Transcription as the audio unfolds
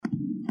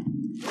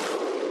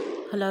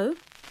Hello?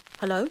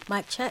 Hello?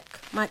 Mic check?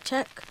 Mic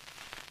check?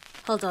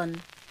 Hold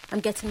on. I'm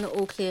getting the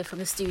all clear from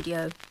the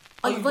studio.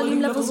 Are your volume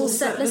levels all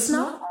set, listener?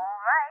 Alright.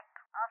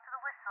 After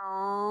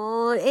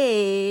the whistle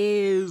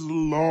is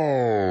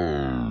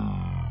live.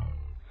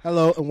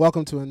 Hello and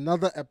welcome to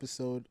another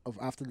episode of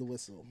After the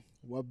Whistle.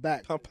 We're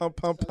back. Pum, pum,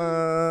 pum,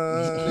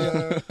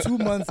 pum. 2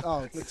 months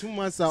out. 2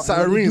 months out.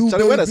 Sirens.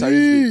 Charlie, where the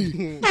sirens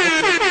be?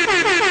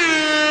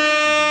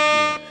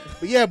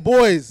 But yeah,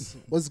 boys,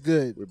 what's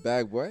good? We're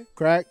back, boy.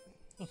 Crack,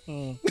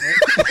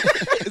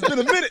 It's been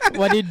a minute.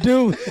 What it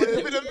do? It's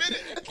been a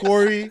minute.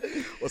 Corey,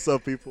 What's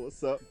up, people?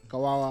 What's up?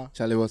 Kawawa.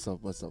 Charlie, what's up?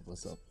 What's up?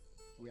 What's up?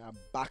 We are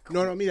back.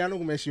 No, me, I'm not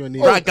going to mention your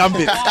name. Brad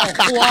Gambit.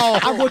 Wow.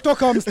 I go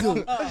talk him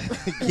still.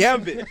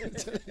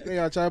 Gambit.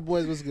 Yeah, Charlie,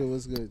 boys, what's good?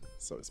 What's good?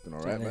 So it's been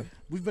all right, man.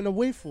 We've been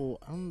away for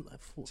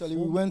Charlie,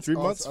 we went 3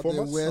 out months, at 4 the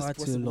months? worst Far too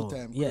possible long.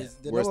 time. Yeah.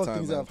 The Worst number of time, things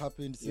man. that have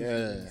happened since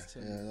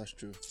Yeah, then. that's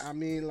true. I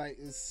mean, like,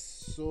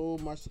 it's so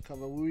much to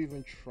cover. We'll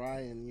even try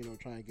and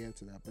get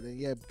into that. But then,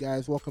 yeah,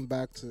 guys, welcome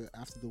back to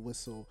After the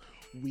Whistle.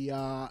 We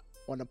are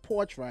on a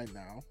porch right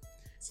now.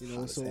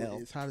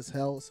 It's hot as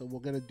hell. So we're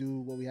gonna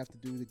do what we have to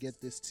do to get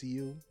this to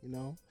you.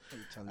 All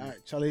right,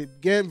 Charlie,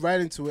 getting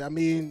right into it. I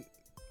mean,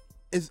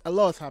 it's a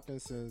lot has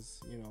happened since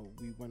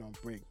we went on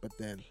break. But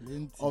then,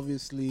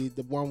 obviously,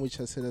 the one which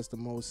has hit us the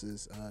most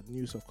is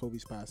news of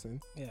Kobe's passing.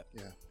 Yeah.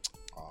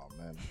 Oh,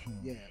 man.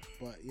 Yeah,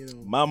 but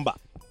Mamba.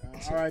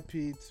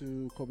 R.I.P.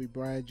 to Kobe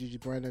Bryant, Gigi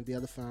Bryant, and the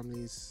other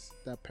families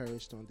that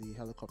perished on the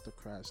helicopter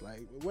crash. Like,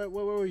 where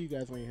were you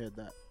guys when you heard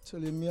that?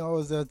 Charlie, me, I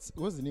was at,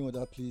 what's the name of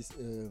that place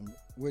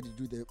where they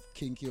do the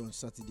kinky on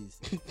Saturdays?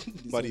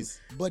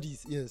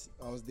 Buddies, yes,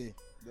 I was there.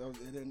 And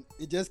then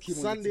it just came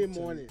Sunday on the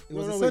TV, morning. It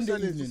was Sunday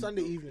evening.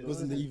 Sunday evening. It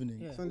was in the evening.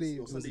 Yeah. Sunday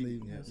It was in the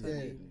evening. Yeah.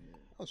 That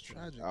was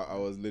tragic. I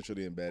was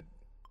literally in bed.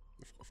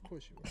 Of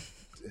course you were.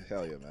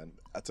 Hell yeah, man.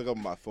 I took up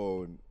my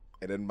phone,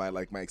 and then my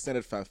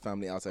extended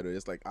family outside were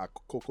just like,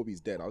 Kobe's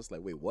dead. I was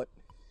like, wait, what?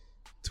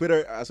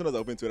 Twitter, as soon as I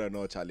opened Twitter,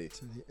 no, Charlie.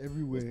 Charlie,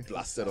 everywhere.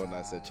 Blasted on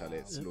that. I said, Charlie,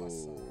 it's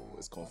slow.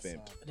 It's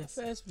confirmed. The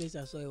first place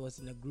I saw it was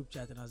in a group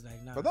chat, and I was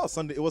like, nah. But that was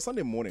Sunday. It was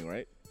Sunday morning,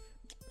 right?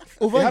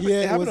 Over It happened-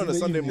 here, it happened was on in a the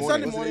Sunday evening.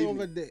 morning. Sunday Was it morning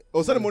evening? over there.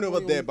 Oh, Sunday morning over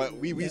there, but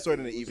we Yeah. saw it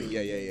in the evening.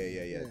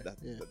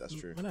 Yeah. That's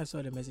true. When I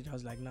saw the message, I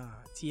was like, nah,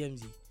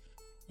 TMZ.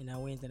 And I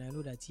went, and I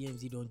know that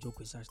TMZ don't joke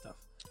with such stuff.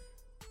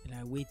 And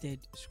I waited,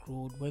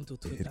 scrolled, went to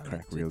Twitter. hit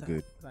crack real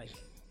good. Like,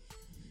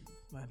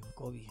 man,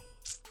 Kobe.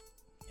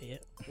 Yeah.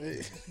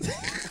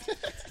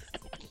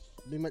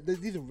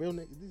 These are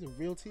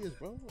real tears,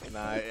 bro.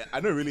 Nah, I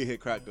don't really hit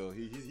crack though.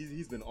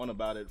 He's been on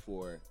about it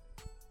for.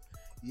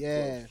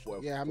 Yeah, for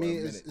I a mean,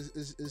 minute.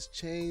 it's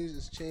changed.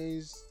 It's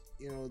changed.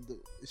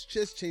 It's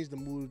just changed the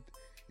mood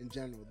in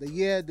general. The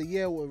year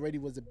already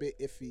was a bit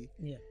iffy.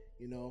 Yeah.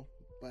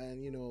 But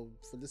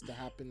for this to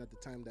happen at the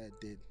time that it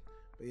did.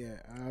 But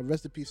yeah,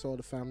 rest in peace to all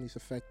the families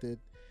affected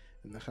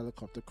in the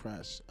helicopter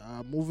crash.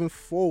 Moving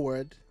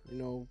forward,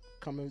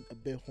 coming a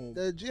bit home.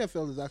 The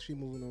GFL is actually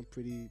moving on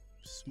pretty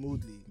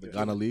smoothly. The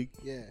Ghana League.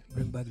 Yeah.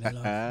 Bring back the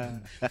love.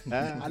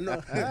 I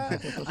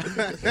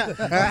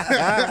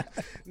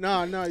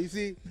know. No. You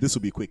see, This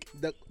will be quick.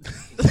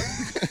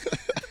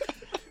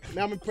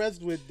 now I'm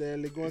impressed with the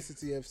Legon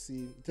City FC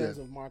in terms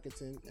of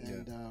marketing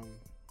and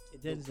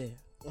It ends there.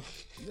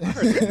 I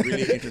heard some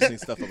really interesting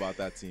stuff about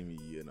that team.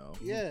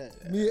 yeah.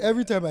 Me,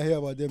 every time I hear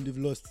about them, they've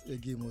lost a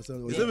game or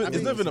something.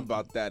 It's not even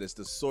about that. It's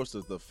the source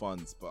of the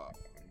funds, but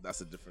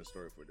that's a different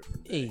story for a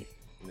different day. Hey,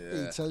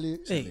 Hey, Yeah. Charlie.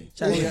 hey,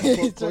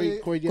 Charlie. Charlie.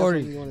 Corey, do you have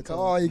something you want to Come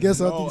tell on, us? you get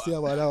something No, to say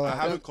about that one. I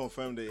haven't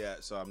confirmed it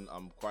yet, so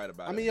I'm quiet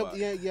about I it. mean, but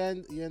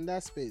you're in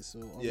that space, so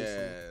obviously.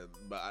 yeah,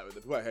 but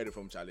the people I heard it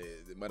from, Charlie,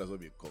 it might as well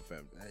be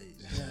confirmed.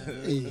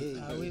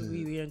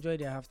 We enjoyed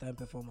their halftime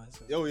performance.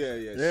 So. Oh yeah.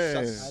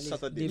 Yeah.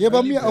 Saturday. Yeah,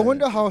 but me, I Really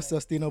wonder how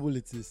sustainable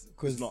it is.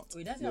 It's not.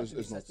 It doesn't have to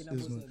be It's not. sustainable.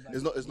 It's so,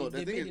 but not. It's not. They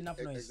The thing made is, enough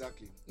noise.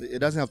 exactly. It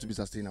doesn't have to be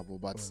sustainable,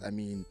 but I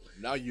mean,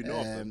 Now you know.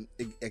 of them.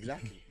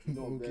 exactly.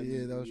 No, Okay, then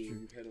yeah, that's you- true.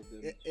 you've heard of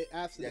them. It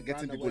adds to They're the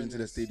getting brand people into the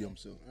awareness. stadium,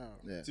 so Oh.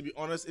 yeah. To be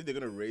honest, if they're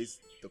gonna raise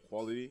the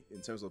quality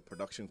in terms of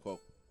production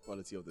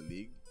quality of the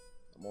league,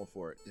 I'm all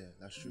for it. Yeah,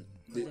 that's true.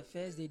 The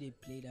first day they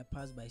played, I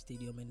passed by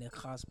stadium and the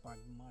cars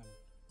packed, man.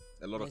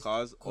 A lot of Yes,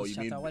 cars, or because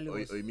you mean, Shatta Wale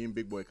or you mean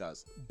big boy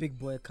cars? Big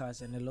boy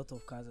cars and a lot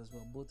of cars as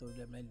well, both of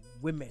them, and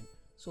women.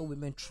 So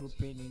women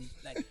trooping in,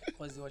 like,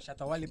 because they were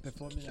Shatawale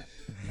performing. Like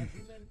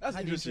women That's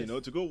had interesting,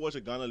 interest. to go watch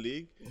a Ghana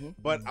league.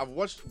 But I've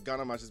watched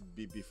Ghana matches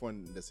before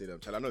in the stadium.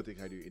 Charlie, I don't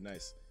think I do it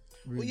nice.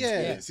 Well,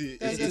 yeah. Yeah. See,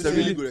 That's it's a a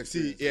really really good good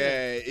experience. See,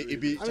 yeah, it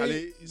be I mean,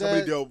 Charlie. the-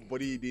 Somebody there,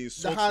 body they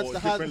insult for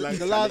different language.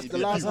 the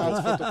last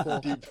house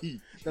protocol.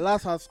 DP. The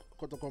last house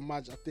protocol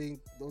match, I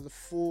think there was a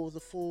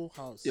full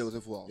house. Yeah, it was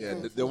a full house. Yeah,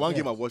 the one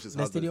game I watched is The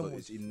house, stadium but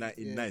was- it's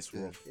in nice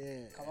rough. Yeah.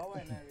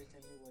 Kawawa and I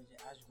recently watched the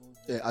Ash Gold.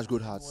 Yeah, Ashgold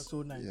It Hearts. was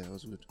so nice. Yeah, it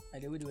was good.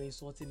 And the way they were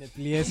insulting the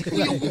players.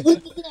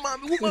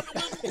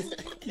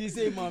 You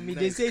say, mommy,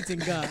 they say it in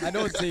Ghana. I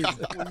don't say it.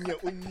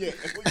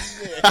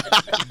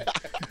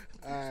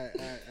 Alright.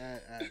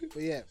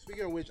 But yeah,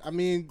 speaking of which, I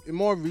mean, in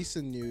more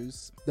recent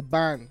news, the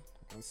ban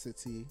on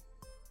City,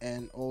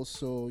 and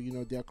also,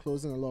 they are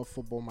closing a lot of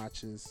football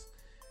matches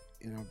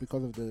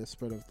because of the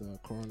spread of the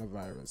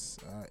coronavirus,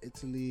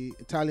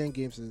 Italian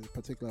games in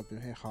particular have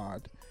been hit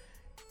hard,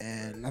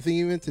 and I think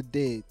even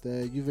today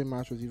the Juve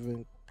match was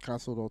even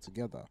cancelled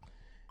altogether.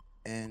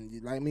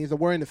 And like, I mean, the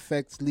worrying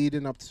effects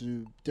leading up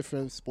to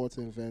different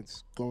sporting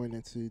events going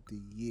into the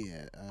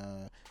year.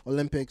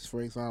 Olympics,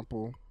 for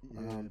example,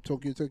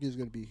 Tokyo is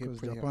going to be hit Because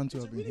pretty Japan hard. too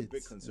have been really hit.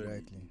 big concern.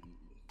 Rightly.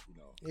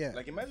 Yeah.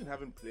 Like, imagine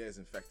having players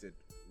infected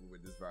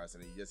with this virus,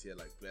 and you just hear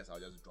like players are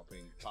just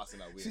passing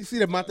away. See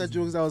the Mata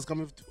jokes that was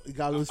coming to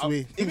Gallo's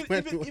way.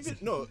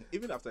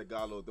 Even after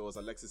Gallo, there was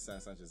Alexis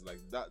Sanchez. Like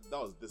that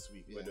was this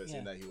week where they were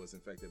saying that he was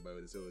infected, but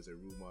it was a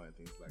rumor and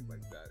things like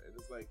that. And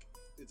it's like,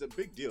 it's a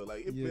big deal.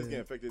 Like, if players get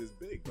infected, it's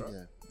big, bro.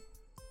 Yeah.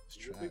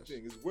 It's a big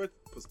thing. It's worth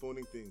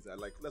postponing things.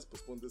 Like, let's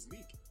postpone this league.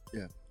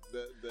 Yeah.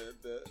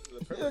 The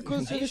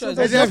because Are you sure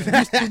sure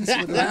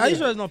it's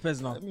it's not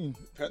personal? I mean,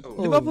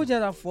 Liverpool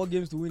just have 4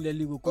 games to win the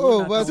league.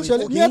 oh, but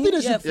actually, I think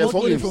they should Yeah, postpone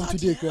 4 it games. from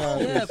today.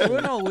 crowd. Yeah,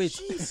 Corona will wait.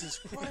 Jesus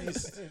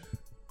Christ.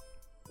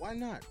 Why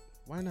not?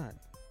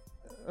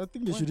 I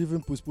think they should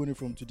even postpone it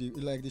from today.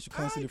 Like, they should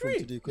cancel it from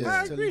today. 'Cause I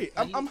actually-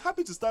 agree. I'm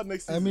happy to start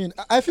next I season. mean,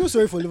 I feel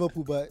sorry for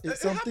Liverpool, but it's it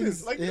something.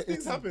 happens. Like, these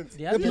things happen. They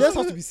The have players just,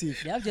 have to be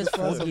safe. they have just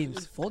 4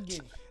 games. 4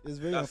 games. It's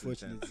very That's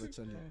unfortunate, intense.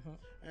 actually.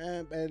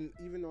 And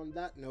even on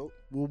that note,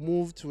 we'll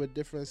move to a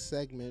different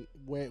segment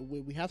where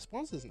we have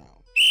sponsors now.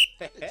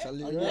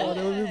 Actually,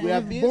 We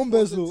have been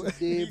Bombers, sponsored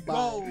today Go,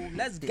 by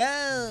let's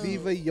go.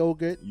 Viva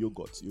Yogurt.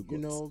 Yogurt. You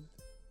know,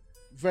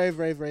 very,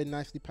 very, very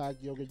nicely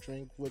packed yogurt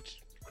drink,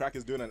 which Crack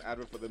is doing an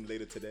advert for them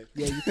later today.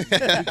 yeah, you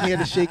can hear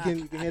the shaking.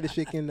 You can hear the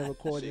shaking in the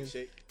recording.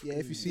 Shake. Yeah,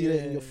 if you see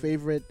it in your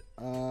favorite,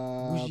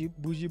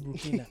 Bougie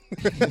Burkina.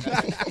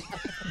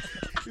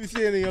 if you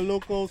see it in your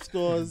local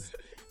stores,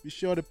 be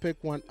sure to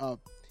pick one up.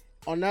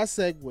 On that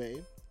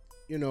segue,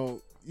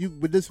 with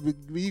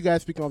you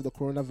guys speaking of the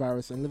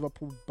coronavirus and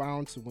Liverpool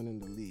bound to win in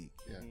the league,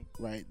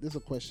 right? This is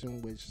a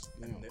question which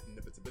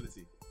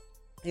Inevitability.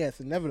 yeah, it's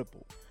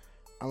inevitable,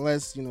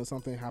 unless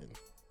something happens.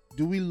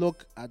 Do we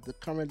look at the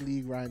current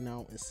league right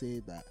now and say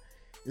that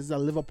is that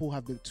Liverpool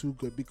have been too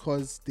good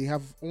because they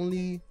have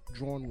only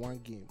drawn one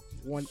game,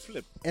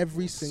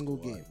 every single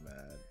game, man.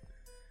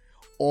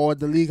 or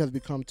the league has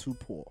become too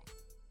poor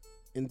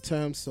in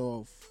terms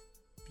of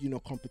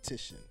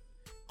competition?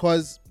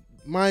 Because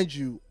mind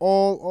you,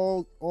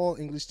 all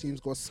English teams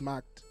got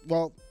smacked.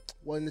 Well,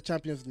 in the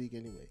Champions League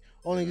anyway,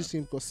 all English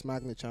teams got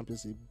smacked in the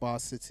Champions League. Bar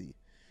City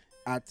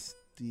at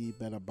the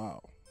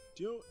Bernabeu.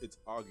 Do you know it's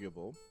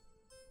arguable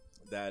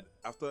that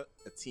after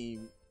a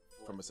team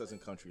from a certain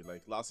country,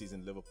 like last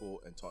season,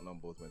 Liverpool and Tottenham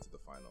both went to the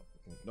final.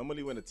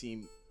 Normally, when a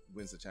team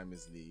wins the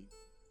Champions League,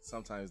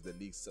 sometimes the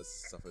league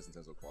suffers in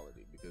terms of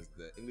quality because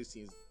the English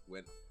teams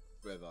went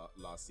further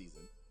last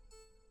season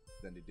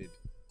than they did.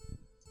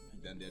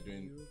 Then they're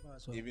doing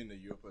even the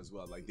Europe as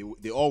well. Like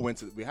they all went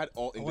to. We had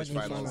all English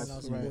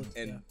finals, right.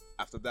 and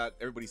after that,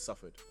 everybody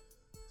suffered.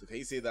 So can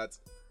you say that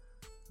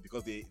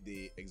because they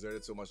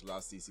exerted so much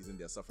last season,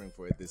 they're suffering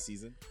for it this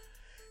season?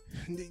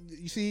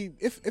 You see,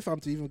 if I'm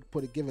to even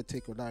put a give or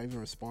take or not even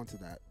respond to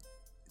that,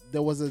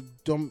 there was a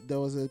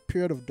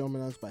period of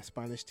dominance by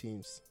Spanish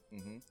teams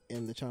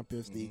in the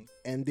Champions League,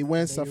 and they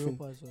weren't suffering,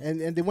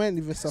 and they weren't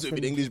even So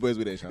suffering. the English boys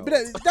with a shout. But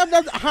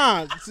that's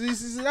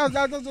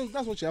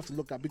what you have to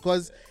look at,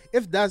 because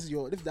if that's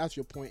your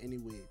point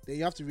anyway, then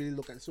you have to really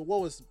look at it. So what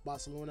was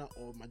Barcelona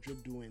or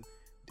Madrid doing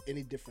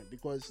any different?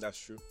 Because That's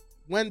true.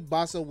 when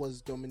Barca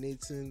was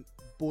dominating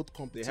both They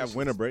competitions, have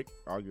winter break,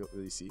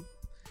 arguably. See,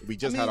 we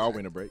just had our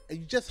winter break. You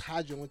just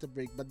had your winter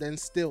break, but then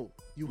still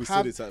We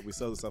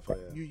still suffer.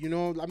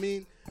 Yeah.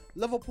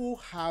 Liverpool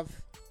have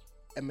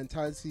a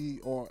mentality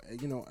or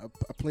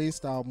a playing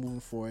style moving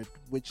forward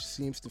which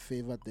seems to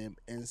favor them,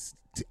 and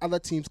other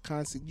teams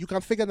can't see. You can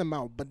figure them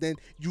out, but then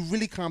you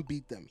really can't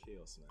beat them.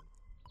 Chaos, man.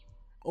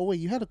 Oh wait,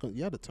 you had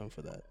a term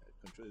for that.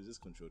 It's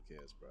just controlled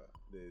chaos, bro.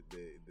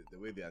 The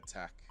way they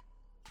attack.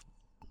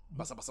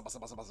 Basa,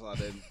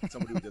 then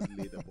somebody will just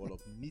lay the ball up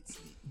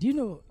neatly. Do you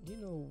know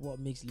what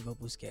makes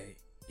Liverpool scary?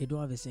 They don't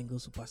have a single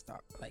superstar,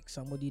 like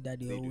somebody that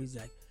they always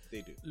like.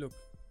 They do. Look,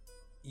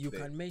 you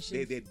can mention.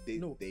 They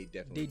definitely.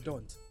 They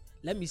don't.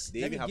 Let me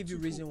give you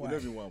reason why.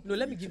 No,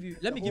 let me give you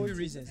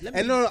reasons.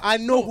 I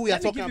know who you're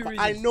let me talking give you about.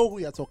 I reasons. know who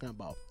you're talking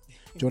about.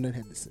 Jordan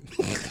Henderson.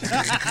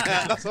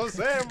 That's what I'm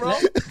saying, bro.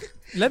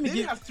 Let me They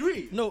give. have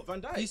 3. No,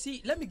 Van Dijk. You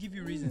see, let me give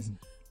you reasons.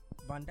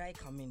 Van Dijk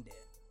coming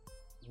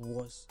there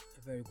was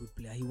a very good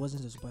player. He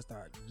wasn't a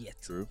superstar yet.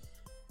 True.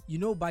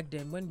 Back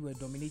then when we were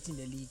dominating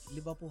the league,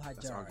 Liverpool had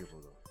That's Gerrard.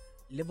 arguable,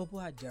 though. Liverpool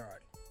had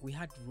Gerrard. We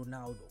had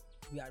Ronaldo.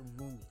 We had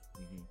Rooney.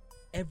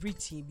 Every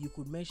team, you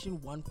could mention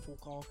one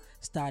focal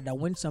star that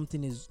when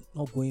something is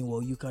not going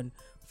well, you can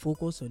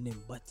focus on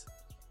them. But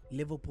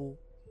Liverpool,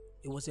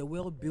 it was a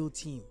well-built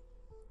team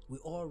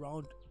with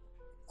all-around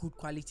good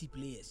quality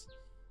players.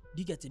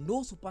 Do you get it?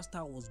 No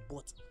superstar was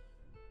bought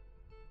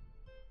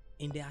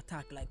in the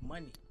attack like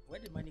money. Where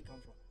did money come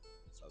from?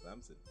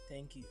 Southampton.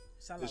 Thank you.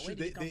 Salah, where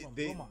did it come from?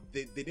 Roma.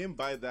 They didn't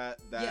buy that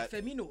Yeah,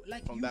 Firmino,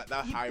 like from that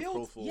high built,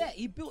 profile. Yeah,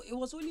 he built. It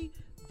was only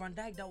Van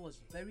Dijk that was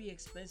very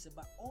expensive,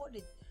 but all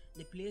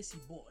the players he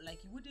bought. Like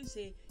you wouldn't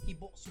say he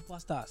bought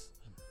superstars.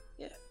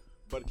 Yeah.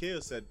 But Keo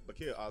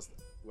asked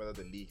whether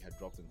the league had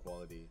dropped in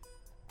quality,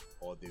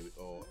 or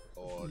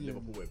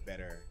Liverpool were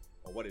better,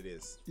 or what it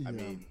is. Yeah. I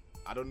mean,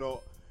 I don't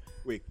know.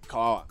 Wait,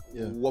 Kawawa,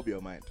 what be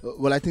your mind?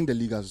 Well, I think the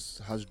league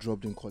has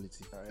dropped in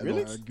quality.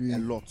 Really? A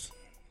lot.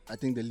 I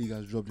think the league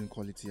has dropped in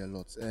quality a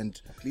lot.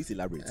 And Please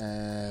elaborate.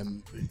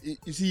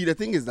 you see, the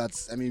thing is that,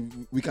 I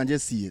mean, we can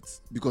just see it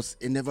because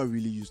it never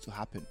really used to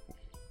happen.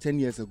 10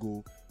 years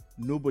ago,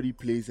 nobody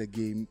plays a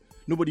game,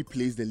 nobody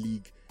plays the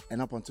league,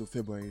 and up until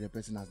February, the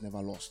person has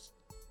never lost.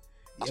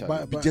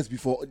 But just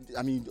before,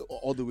 I mean,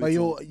 all the way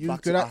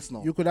back to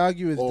Arsenal. You could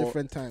argue with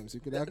different times. You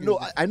could argue.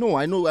 I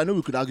know.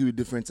 We could argue with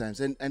different times,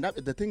 and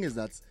the thing is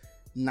that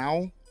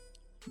now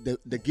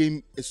the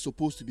game is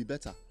supposed to be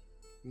better,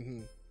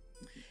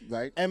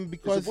 right? And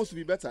because it's supposed to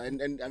be better,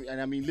 and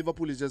I mean,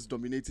 Liverpool is just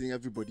dominating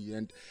everybody.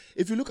 And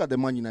if you look at the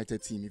Man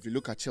United team, if you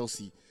look at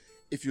Chelsea,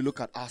 if you look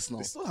at Arsenal,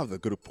 They still have the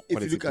good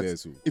quality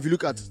players. if you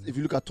look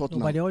at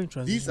Tottenham, but they're all in these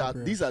transition are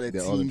period. these are the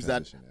They're all in teams that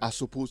transition, are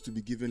supposed to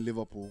be giving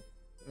Liverpool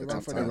a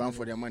run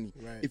for their money.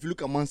 Right. If you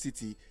look at Man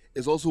City,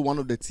 it's also one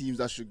of the teams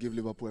that should give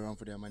Liverpool a run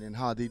for their money. And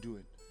how are they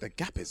doing? The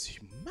gap is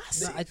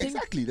massive. No, I think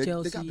Exactly, the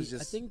Chelsea, gap is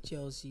just- I think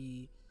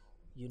Chelsea,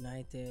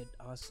 United,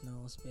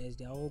 Arsenal, Spurs,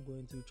 they're all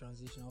going through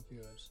transitional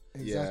periods.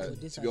 Yeah, So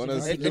this to be has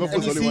honest, been- And- Liverpool's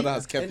the and only you one see- that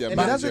has kept their And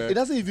manager. it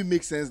doesn't even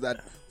make sense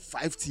that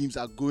 5 teams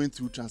are going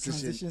through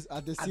Transitions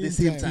at the the same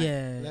same time. time.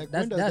 Yeah, Like,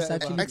 that's when does that's that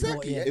actually ever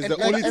Exactly. yeah. It's And-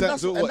 the only and time.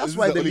 that's- So and what, that's is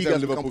why the the only league time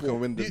has Liverpool become can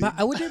win the league. But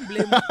I wouldn't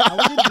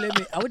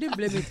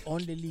blame it on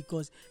the league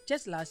because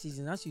just last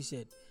season, as you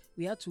said,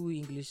 we had 2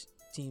 English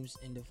teams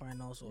in the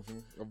finals of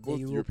Of both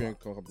the Europa. European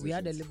competitions. We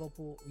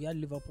had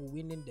Liverpool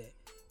winning the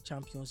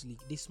Champions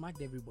League. They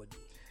smacked everybody.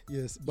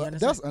 Yes, You but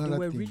understand? that's They another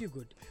were thing. really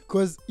good.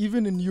 Because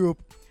even in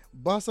Europe,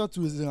 Barca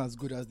too isn't as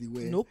good as they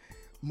were. Nope.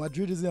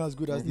 Madrid isn't as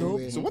good as they Nope.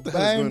 were. So what the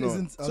hell is Bayern going on?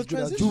 isn't So as good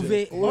as they transition.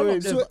 were. Juve, all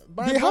of them.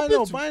 So they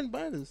happen to.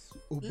 Bayern is.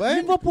 Liverpool Bayern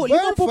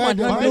manhandled- find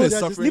their Bayern way, is they're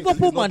suffering. just- Liverpool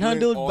He's not doing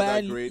manhandled all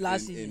that Bayern great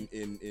last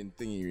in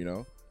thingy, you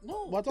know.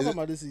 No, We're talking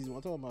about this season.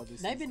 We're talking about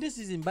this. not even this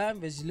season. Bayern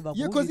versus Liverpool.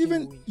 Yeah, who because do you think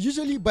even will win?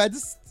 usually by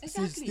this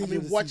Exactly. stage I of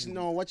mean, the watching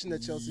season, the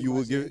Chelsea. You will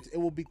match, give- it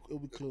will be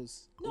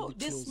close. No, It'll be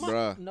this close.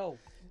 smart. Bruh. No.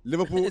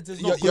 Liverpool, It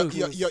is not close.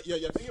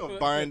 you're thinking of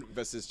Bayern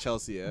versus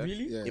Chelsea, yeah?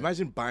 Really? Yeah.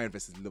 Imagine Bayern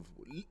versus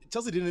Liverpool.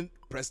 Chelsea didn't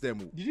press their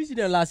move. Did you see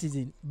that last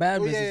season? Bayern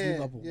Oh, versus yeah,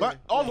 Liverpool. yeah. But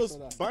all I those saw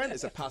that. Bayern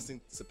is a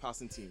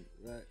passing team.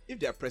 Right. If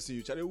they are pressing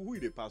you, Charlie, who will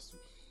they pass to?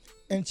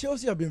 and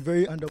Chelsea have been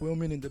very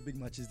underwhelming in the big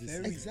matches this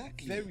Very, season.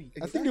 Exactly. Very.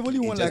 I think they've only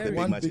won just like the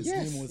one big big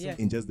matches. game or Yeah.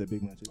 something. In just the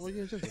big matches. Oh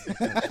yeah, just.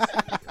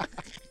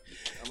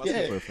 I'm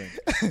asking for a friend.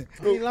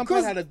 I mean, Lampard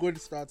Because- had a good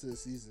start to the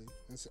season,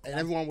 and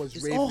everyone was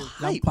It's raving. all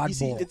hype. Lampard You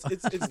see, ball.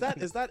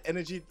 it's that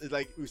energy. It's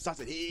like we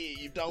started. Hey,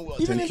 you've done well.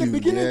 Even Thank in the you.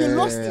 beginning, they Yeah,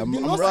 lost. I'm They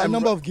lost right, a I'm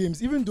number right. of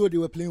games, even though they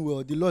were playing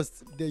well. They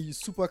lost the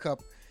Super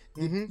Cup.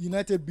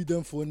 United beat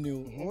them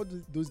 4-0. All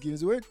those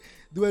games,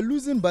 they were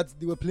losing, but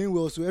they were playing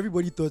well. So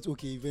everybody thought,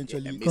 okay,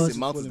 eventually, And it's Mason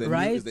Mount is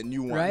falling. the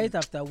new one. Right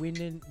after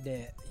winning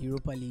the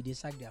Europa League, they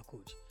sacked their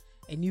coach.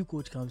 A new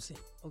coach comes in.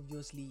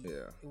 Obviously,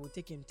 Yeah. it will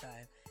take him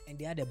time. And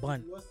they had a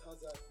ban.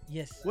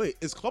 Yes. Wait,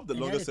 is Klopp the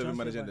And longest they had a serving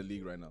manager in transfer the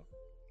league right now?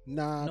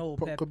 Nah, No,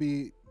 Pep. could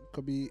be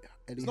Eddie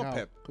It's not Howe.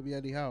 Pep. Could be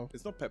Eddie Howe.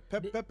 It's not Pep.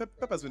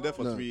 Pep has been there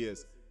for No. 3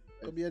 years.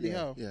 Could be Eddie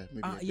Howe. Yeah,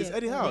 maybe. Yeah. It's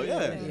Eddie Howe, okay, yeah.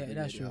 Yeah, that's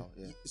Maybe true. Howe,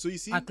 yeah. So you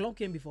see, A club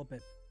came before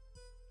Pep.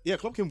 yeah,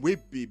 Klopp came way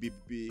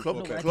be Klopp,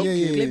 No, Pep. I Klopp Yeah,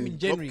 came yeah, in- in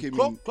January. came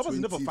Klopp in has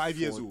been there for 5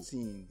 years.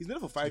 2014. He's been there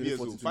for 5 years.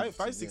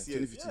 5, 6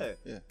 years. 2015,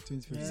 Yeah. yeah.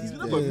 2015. He's been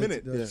Yeah. there for a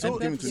minute. Yeah. So,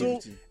 Came in so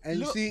 2015. And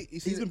you look, see,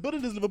 he's been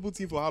building this Liverpool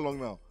team for how long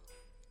now?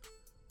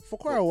 for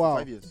quite a while.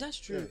 5 years. That's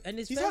true. Yeah. And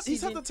his He's first had-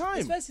 he's had season, the time.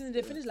 His first season,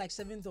 they finished like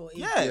 7th or 8th.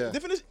 Yeah, Yeah. they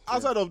finished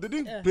outside of. They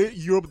didn't Yeah. play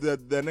Europe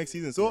the next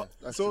season. So,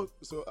 that's so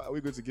are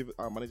we going to give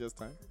our managers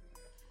time?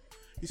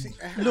 You see,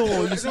 No,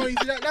 you see,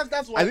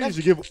 that's why. I think you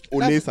should give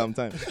Ole some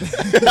time.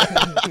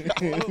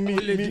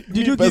 Did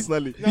you give-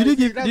 personally. Did you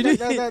give? That's- Did you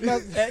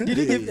that's- did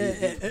you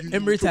give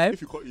Emery time?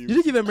 If you call, Did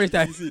you give Emery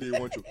time? You see, they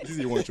want you. You see,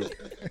 they want you.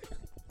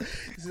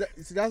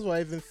 You see, that's what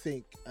I even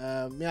think.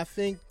 I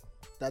think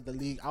that the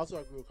league. I also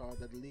agree with Carl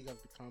that the league has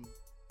become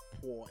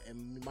poor,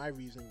 and my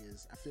reasoning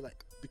is I feel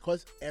like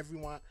because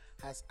everyone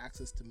has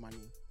access to money.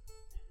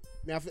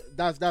 I feel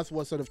that's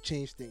what sort of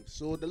changed things.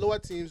 So the lower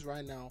teams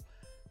right now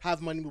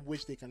have money with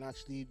which they can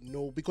actually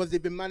know because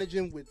they've been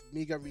managing with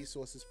meager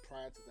resources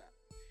prior to that,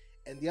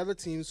 and the other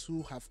teams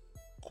who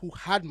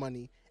had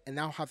money and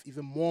now have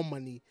even more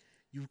money,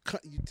 you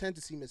tend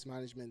to see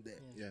mismanagement there.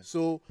 Yeah.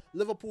 So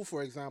Liverpool,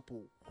 for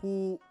example,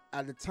 who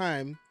at the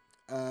time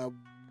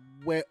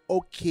were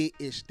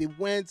okay-ish, they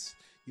went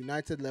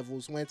United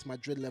levels, went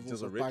Madrid levels,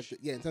 terms of back rich?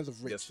 in terms of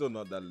They're rich, still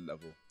not that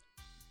level.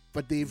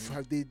 but they've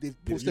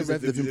posted used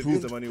revenue. they've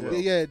used the money well.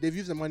 Yeah, they've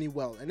used the money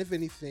well, and if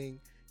anything,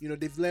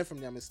 they've learned from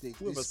their mistakes.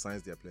 Whoever This-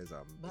 signs their players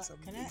are But it's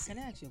can amazing.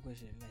 I ask you a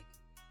question? Like,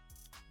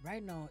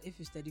 right now, if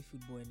you study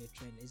football and the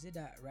trend, is it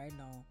that right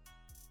now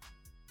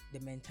the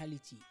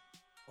mentality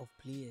of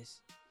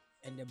players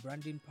and the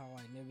branding power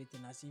and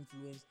everything has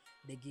influenced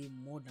the game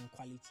more than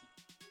quality?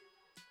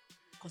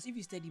 Because if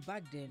you study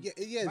back then, Yeah,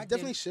 it's back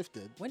definitely then,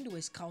 shifted. when they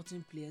were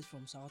scouting players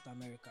from South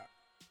America,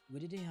 we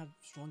didn't have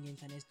strong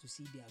internet to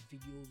see their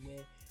videos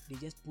where they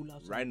just pull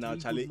out. Right some now,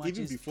 really Charlie, good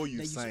even matches before you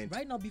that signed,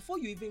 right now, before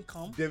you even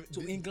come the-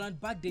 to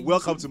England, back then,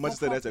 welcome you see to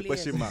Manchester proper United,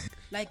 question players. mark.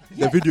 Like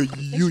The video,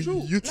 it's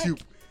true. YouTube.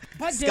 Like,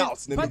 back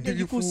Scouts, then, then back they then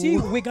give you you could see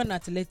full- Wigan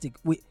Athletic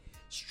with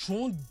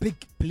strong big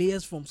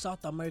players from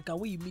South America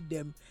where you meet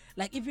them.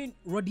 Like even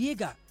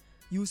Rodiega,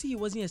 you see he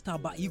wasn't a star,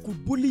 but he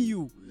could bully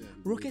you.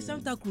 Roque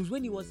Santa Cruz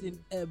when he was in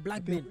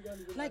Blackburn,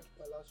 like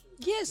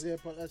yes, Yeah,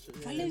 but that's-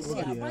 yeah, Valencia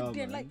yeah. back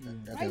then, like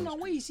right now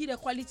when you see the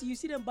quality, you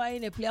see them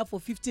buying a player for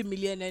 50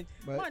 million, and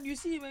But- man, you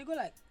see him and you go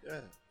like,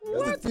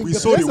 What? We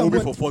sold players it are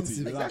Wobby more for 40.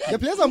 expensive. Exactly. The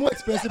players are more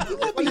expensive.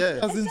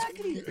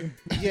 exactly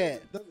Yeah.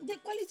 the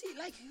quality,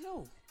 like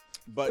no.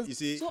 But you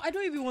see, So I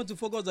don't even want to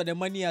focus on the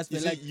money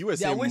aspect. you Like were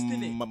they are saying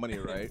wasting it. money,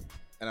 right?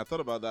 And I thought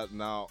about that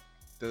now.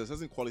 There's a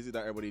certain quality that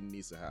everybody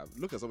needs to have.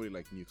 Look at somebody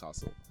like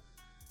Newcastle.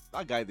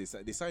 That guy, they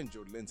signed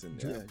Joe Linton.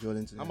 Yeah? Yeah, Joe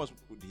Linton. How much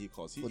did he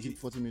cost?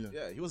 40 million.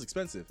 Yeah, he was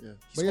expensive. Yeah.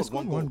 But he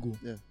scored one goal.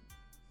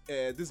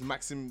 Yeah. This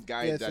Maxim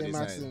guy Yeah, that same they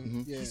Maxim.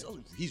 signed, Yeah.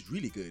 he's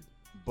really good.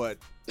 But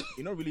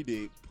you know, really,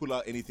 they pull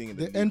out anything in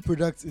the The end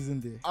product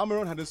isn't there.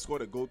 Almiron hadn't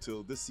scored a goal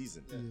till this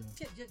season.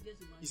 Just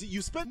You see,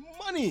 you spend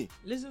money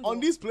listen on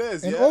to- these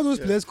players, And yeah? all those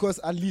players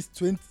cost at least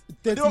 30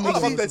 They were all million.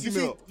 about 30 You see,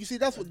 mil. you see,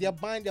 that's what they're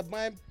buying. They're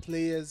buying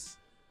players.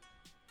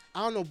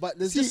 I don't know, but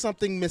there's See, just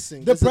something missing.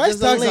 The There's a- price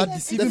there's a tags link. are There's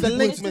deceiving a people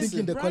link into missing.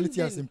 thinking the quality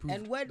has Branding improved.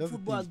 and where That's the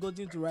football has thing.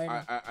 gotten to right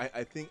now.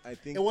 I think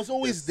It was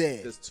always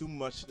there. There's too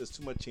much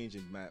change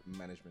in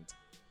management.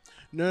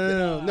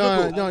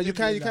 No. You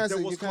can't There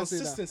say was you can't say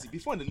that. consistency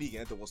before in the league.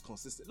 There was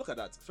consistency. Look at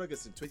that.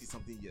 Ferguson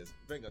 20-something years.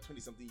 Wenger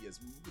 20-something years.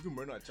 Even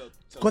Mourinho at Chelsea.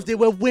 Because they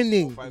were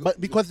winning, but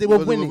because they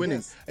were winning.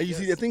 Yes. And you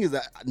see, the thing is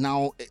that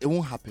now it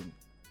won't happen.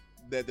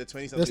 The There's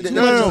 20-something. too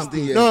No, much no, of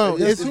the- no,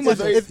 There's it's too too much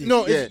much. of It's, the-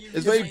 no, Yeah,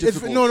 it's very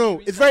difficult. No,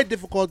 it's very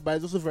difficult, but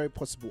it's also very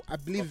possible. I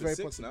believe Up to very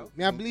 6 possible. now? I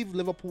mean, I believe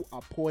Liverpool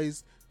are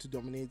poised to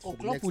dominate for the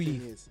Klopp next will 10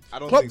 leave. years. I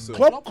don't Klopp, think so.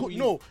 Klopp will could,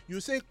 no,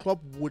 you say Klopp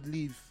would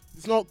leave.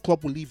 It's not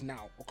Klopp will leave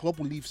now, or Klopp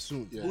will leave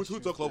soon. Yeah. Who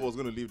thought Klopp was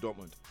going to leave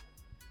Dortmund?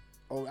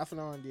 Oh, after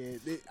now,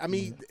 yeah. I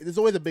mean, there's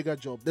always a bigger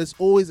job. There's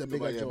always a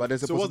bigger yeah, job. but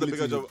there's a So what's the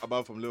possibility bigger job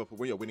about from Liverpool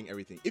when you're winning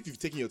everything? If you've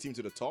taken your team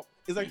to the top,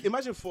 it's like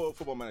imagine for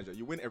football manager,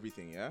 you win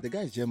everything, yeah. The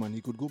guy is German.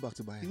 He could go back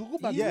to you Bayern. will go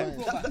back Yeah, to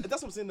Bayern.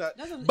 that's what I'm saying.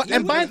 That But Yeah,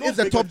 and Bayern there's is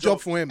no the top bigger job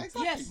job. for him.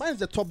 Yes. Bayern is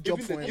the top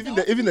job for him.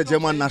 Even the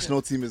German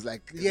national team is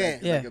like Yeah.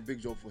 it's like a big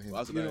job for him.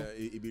 Well, that's gonna,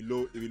 it be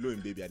low in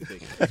baby. I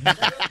think.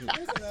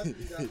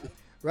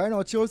 Right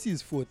now, Chelsea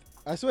is fourth.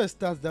 I saw a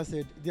stat that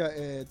said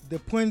the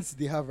points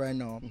they have right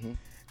now,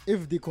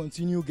 if they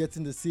continue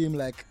getting the same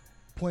like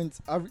points,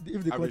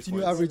 if they Average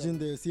continue points. averaging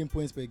the same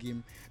points per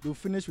game, they'll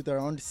finish with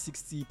around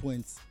 60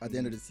 points at the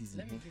end of the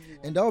season.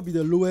 And that will be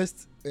the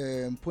lowest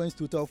points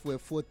total for a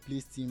fourth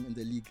place team in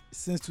the league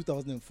since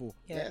 2004.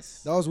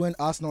 Yes. That was when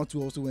Arsenal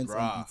too also went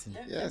Bruh. unbeaten.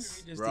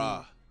 Yes.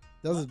 Bruh.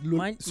 That was low.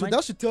 Mine-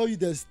 That should tell you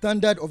the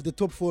standard of the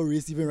top four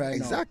race even right now.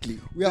 Exactly.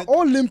 We are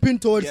all limping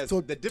towards Yes,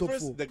 top, the top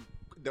difference, four.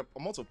 the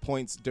amount of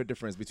points, the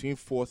difference between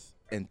 4th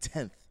and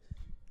 10th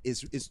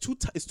is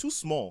too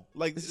small.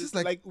 Like It's it's just just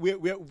like- like we're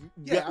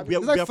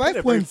it's like 5 playing a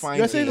very points. fine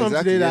You're saying game. something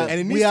Exactly, today yeah. that And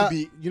it we needs to are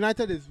be-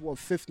 United is what,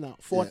 fifth now,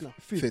 fourth now,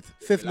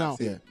 Fifth now.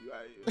 Yeah.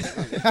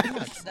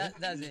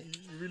 That's it.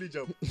 You really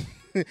jump.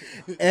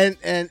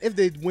 And if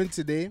they win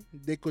today,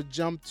 they could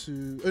jump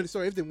to.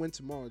 If they win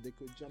tomorrow, they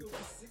could jump. To,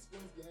 6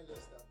 points behind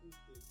Leicester.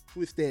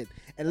 Who is third?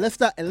 And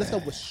Leicester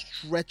was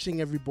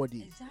stretching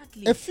everybody.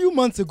 Exactly. A few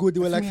months ago, they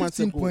were A like few months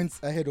 15 ago. points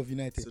ahead of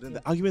United. So then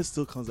the argument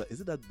still comes out: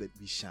 is it that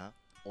we shan't,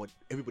 or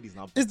everybody's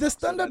now? It's the so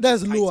standard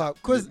that's that's tighter? lower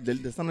because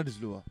The standard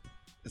is lower.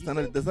 The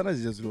standard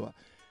is just lower.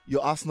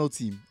 Your Arsenal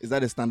team, is that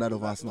the standard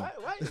of Arsenal?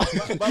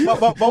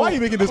 But why are you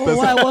making this person?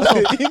 why, what's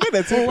up? He made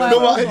a team. why, No,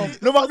 what's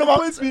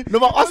but- up? No,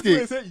 but asking.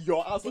 He said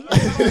your Arsenal.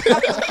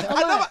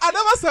 I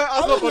never said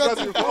Arsenal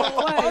contract before.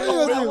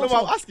 No, but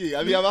I'm asking.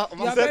 I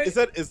mean, He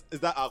said, is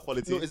that our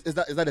quality? no, is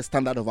that the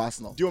standard of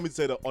Arsenal? Do you want me to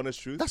say the honest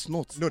truth? That's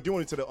not. No, do you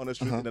want me to say the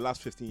honest truth? In the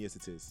last 15 years,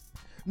 it is.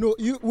 no,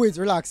 you wait,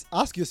 relax.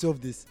 Ask yourself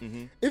this: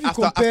 if you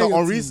After compare your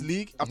Henri's team,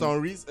 league, after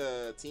Henri's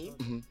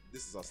team,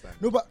 this is our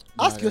standard. no, but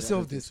Nah, ask I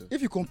yourself don't think this: so.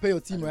 if you compare your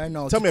team right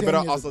now, Tell to me a 10 better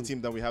years Arsenal ago,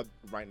 team than we have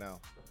right now.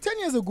 10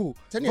 years ago,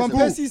 10 years Van ago.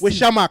 Persie's With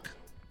team, Shamak.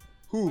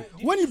 Who?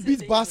 when you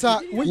beat Barca,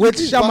 when you With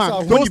beat Shamak. Barca,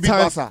 When Those you beat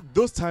times, Barca.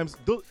 those times,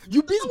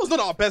 you beat. That was not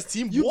our best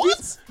team. You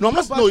What? No, I'm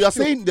not. No, No, you're but-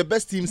 saying the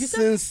best team since the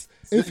best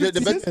Since the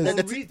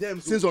Henry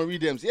Dems. since Henri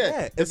Dems. Yeah,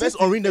 Yeah, the since best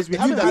Henri Dems, we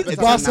haven't beat had a team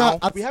Barca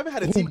at We haven't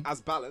had a team home.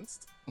 as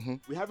balanced.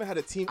 We haven't had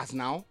a team as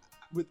now.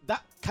 with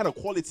that kind of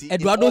quality. in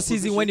Eduardo all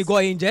season when he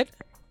positions. got injured.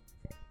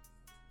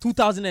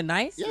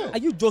 2009? Yeah. Are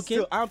you joking?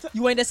 Still, I'm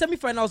you were in the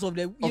semi-finals of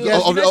the. yeah.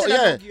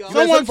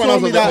 Someone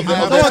told me that.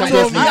 Someone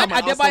told me I'm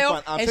that.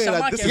 Adebayo I'm and saying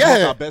that Shamak this is and- not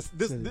Yeah. our best.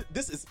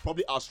 This is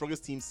probably our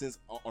strongest team since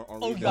Oh,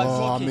 on you are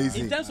Oh, joking.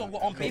 amazing. In terms of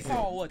on paper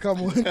or what?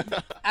 come on.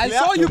 I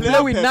saw you player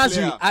play with per Nasri.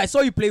 player. I saw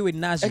you play with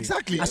Nasri.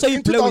 Exactly. I saw you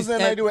In play with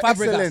 2009 they were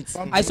Fabregas.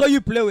 excellent. I saw you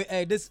play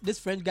with this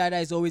French guy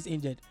that is always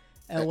injured.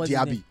 What's his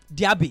Diaby. name?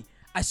 Diaby.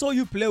 I saw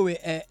you play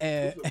with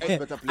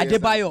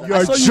Adebayo.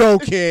 You're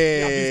joking.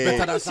 He's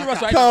better than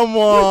serious right Come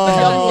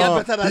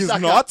on. He's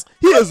not.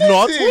 He is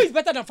not. Who is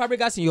better than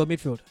Fabregas in your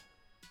midfield?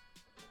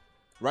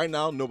 Right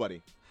now,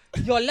 nobody.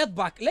 Your left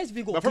back. Let's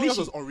be go. But Fabregas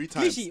was on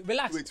retired. Clichy,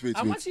 relax. Wait.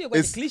 I'm asking you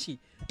about the Clichy.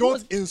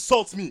 Don't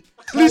insult me.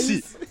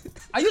 Clichy.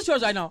 Are you sure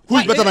right now?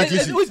 Who's better than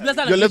Clichy? Who is better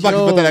than Your left back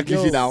Clichy? is better than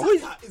Clichy now.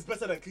 Saka is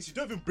better than Clichy.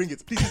 Don't even bring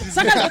it, please.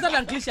 Saka is better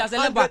than Clichy as a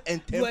left back.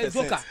 You are a 110%.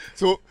 joker.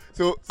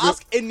 So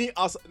Ask any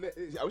Arsenal.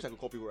 I wish I could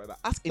call people right now.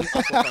 Ask any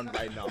Arsenal fan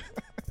right now.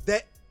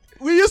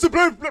 We used to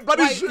play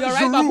bloody Right, you're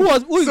right,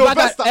 but who is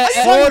better?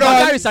 Hold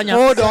on.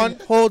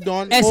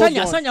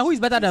 Sanya, who is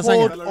better than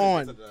Hold Sanya?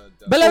 on.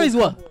 Bellerin is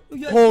what?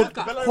 Hold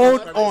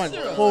on.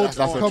 That's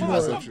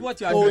not true.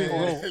 What you are Hold doing?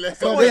 on.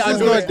 This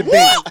is not a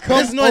debate.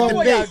 This is not a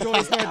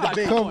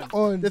debate. Come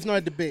on. This is not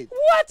a debate.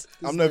 What?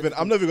 I'm not even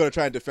gonna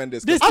try and defend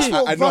this. This 'cause team- I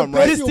know I'm Van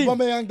right. Persie,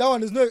 Aubameyang, that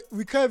one is not.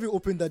 We can't even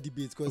open that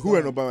debate because Who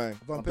and Aubameyang?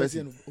 Van Persie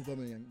and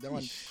Aubameyang. That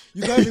one.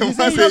 You can't even.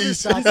 Man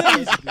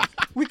say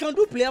We can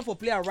do player for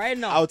player right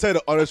now. I'll tell you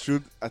the honest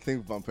truth. I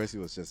think Van Persie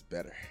was just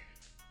better.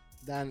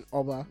 Dan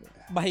Oba.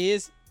 But he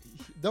is.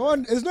 That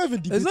one is not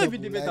even debatable. It's not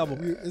even debatable.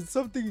 It's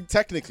something.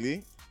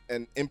 Technically,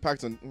 an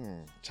impact on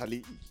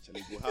Charlie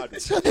go hard.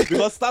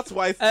 Because stats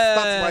wise,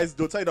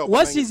 they'll tell you that.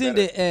 What Aubameyang is season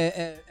better.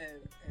 the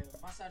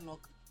Barca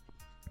knock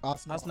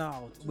Arsenal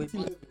out? Wait,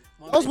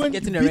 That's when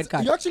getting you a red beat-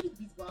 card. You actually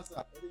beat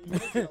Barca. And then you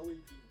lost the away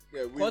game.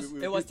 Yeah, Because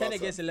it was 10 Barca.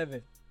 against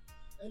 11.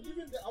 And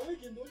even the away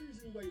game, the only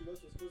reason why you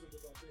lost was because of the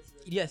Van Persie,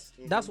 right? Yes,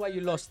 that's why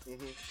you lost.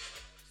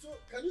 So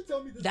can you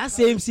tell me this? That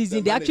same season,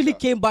 The they actually manager.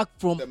 came back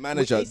from The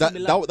manager. with AC That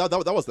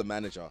Milan. was the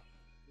manager.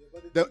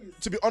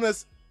 To be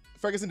honest,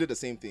 Ferguson did the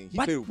same thing. He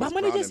But- played with but West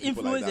Brown managers and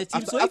people influence like the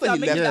team, that. so After if he you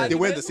left, make they that weren't the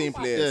argument, same no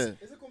players.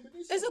 It's a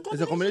combination.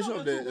 It's a combination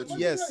of the two.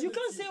 Yes. You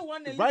can't say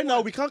one. and Right leave now,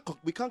 one.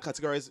 we can't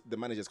categorize the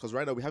managers because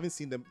right now we haven't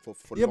seen them for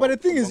Yeah, but the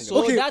thing is,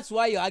 So okay. that's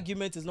why your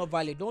argument is not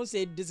valid. Don't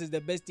say this is the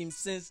best team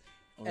since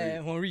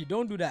Henry.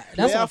 Don't do that.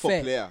 That's player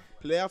unfair.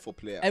 player for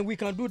player. And we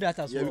can do that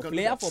as well. we can do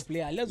Player that. for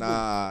player. Let's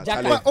Nah, go. Xhaka.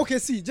 Charlie. But okay,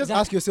 see, just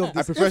ask yourself I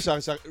this. prefer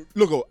Xhaka.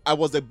 Look, I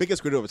was the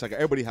biggest critic of Xhaka.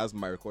 Everybody has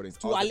my recordings.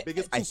 I was the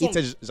biggest. I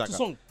hated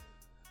Xhaka.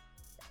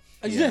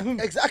 Yeah.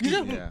 Exactly.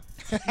 Yeah.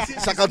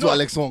 Shaka to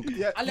Alex Song.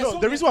 Yeah. Alex No, Song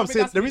the and reason why I'm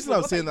saying Fabregas the reason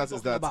I'm what saying are that you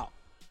is talking that about?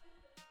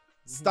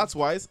 stats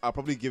wise, I'll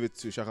probably give it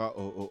to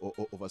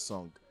Xhaka over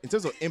Song in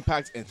terms of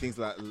impact and things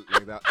like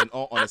that. In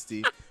all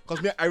honesty,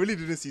 because I really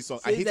didn't see Song.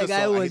 I Says hated the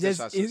guy Song. I was hated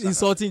just Xhaka.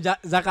 insulting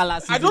Xhaka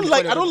last season. I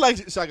don't like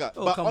Xhaka,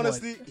 Oh, but come on.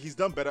 honestly, he's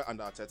done better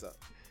under Arteta.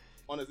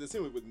 Honestly, the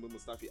same with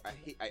Mustafi.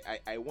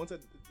 I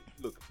wanted.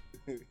 Look,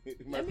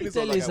 Let me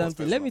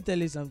tell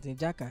you something,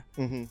 Xhaka.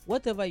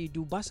 Whatever you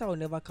do, Barca will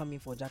never come in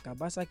for Xhaka.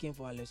 Barca came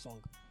for Alex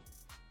Song.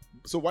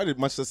 So why did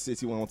Manchester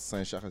City want to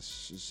sign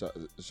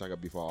Xhaka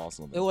before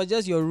Arsenal? It was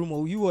just your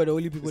rumor. You were the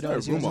only people that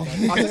It's were not a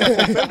serious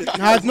rumor.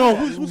 about it. No,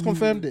 who's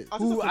confirmed it?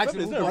 Who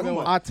actually It's not a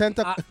rumor.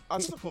 Arteta.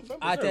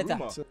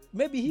 Arteta.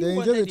 Maybe he Then you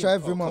wanted just try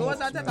him. Verma. It was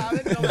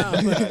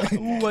Arteta.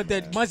 Who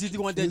wanted? Man City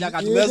wanted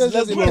Xhaka. Yeah,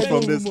 Let's move on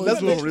from this. rumors.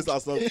 Let's move on from this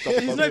Arsenal.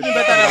 He's not even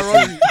better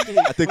than Rodri.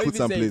 I think What put you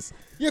some saying? place.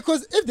 Yeah,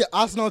 because if the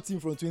Arsenal team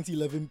from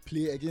 2011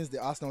 play against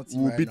the Arsenal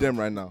team, We'll right beat now, them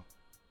right now.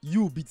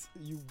 You beat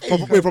you. From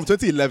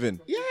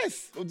 2011. Yes,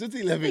 from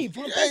 2011.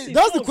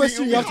 That's the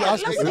question you have to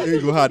ask yourself. You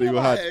go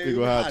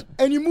hard.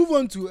 And you move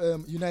on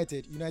to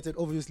United. United,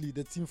 obviously,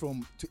 the team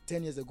from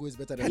 10 years ago is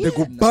better than. They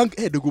go bang.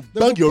 Hey, they go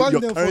bang your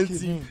them current fucking-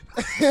 team.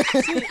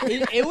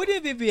 It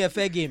wouldn't even be a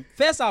fair game.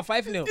 First half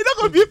 5-0. It's not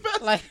gonna be fair.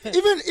 Like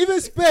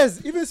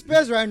Even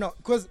Spurs right now,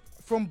 because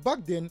from back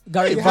then,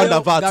 Gary they Van had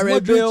der Vaart,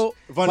 Gareth Bale,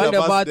 Van Van der der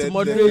Vaart, Vaart,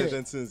 Modric.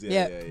 Jensen's,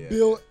 Yeah.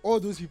 Bill, all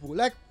those people.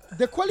 Like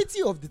the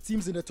quality of the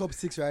teams in the top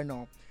 6 right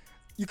now,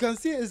 you can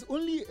say it's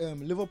only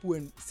Liverpool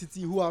and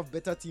City who have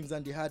better teams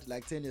than they had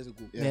like 10 years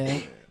ago. Yeah.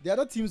 The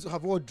other teams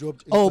have all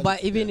dropped. in Oh, quality.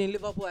 but even in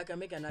Liverpool, I can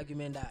make an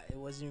argument that it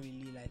wasn't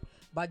really like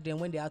back then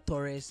when they had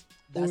Torres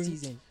that Oh,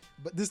 season.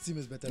 But this team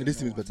is better. This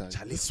than team is that one. better.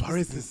 Charlie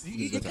Suarez is. This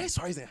You is guys better.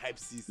 Suarez in hype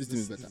season. This team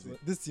is better.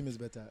 This team is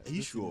better. Are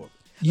you sure?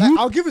 Like,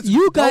 I'll give it to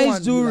You that guys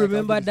one, do like, I'll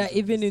remember give it that to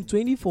even this in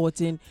team.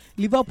 2014,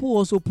 Liverpool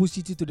also pushed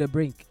City to the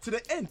brink. To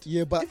the end.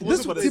 Yeah, but If it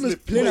this wasn't for the team is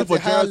slip, playing if at it a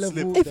wasn't for higher Gerrard's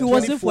level. slip, If it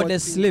wasn't for the 2014.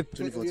 slip,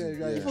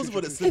 2014. If it wasn't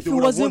for the slip, if they it would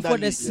have wasn't won for that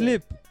the league.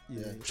 slip,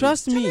 Yeah.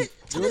 trust me,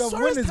 They would have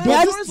won this they game.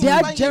 had, Suarez they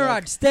had was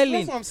Gerrard, Sterling.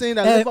 That's what I'm saying.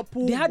 That uh,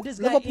 Liverpool, they had this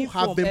guy Liverpool in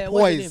have from, been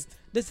what's his name? poised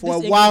This for a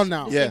English- while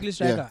now. This Yeah, English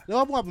yeah. striker.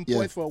 Liverpool have been Yeah.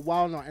 poised for a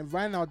while now, and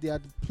right now they are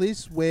the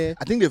place where.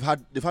 I think they've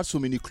had so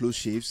many close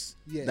shaves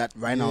Yeah. that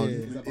right now Yeah.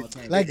 it's about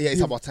time. Like, yeah, it's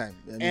they- about time.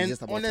 I mean, it's And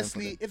just about time for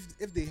honestly, them.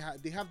 if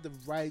they have the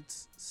right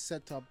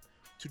setup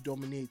to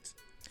dominate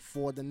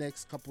for the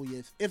next couple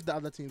years, if the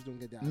other teams don't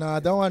get that. Nah,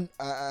 that one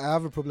I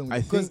have a problem with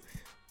I because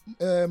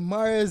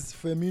Mahrez,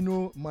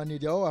 Firmino, Mane,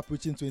 they're all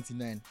approaching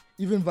 29.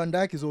 Even Van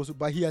Dijk is also,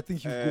 but I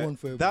think he'll go on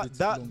for a bit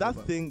longer,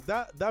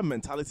 but- that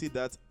mentality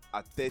that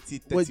at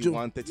 30, Wait,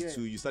 31,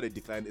 32, you started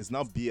declining is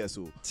now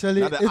BSO.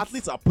 Charlie, Now the it's-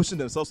 athletes are pushing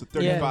themselves to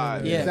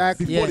 35 Yeah,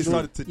 exactly. before they Yeah.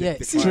 started to Yeah.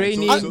 decline.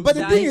 Training. But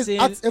the thing is, at a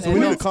dancing, we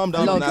need to point, calm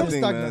down it on becomes that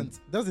thing, man. stagnant.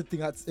 That's the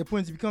thing. At a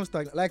point, it becomes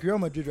stagnant. Like Real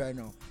Madrid right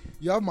now.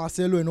 You have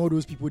Marcelo and all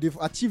those people. They've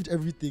achieved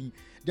everything.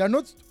 They are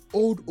not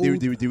old. They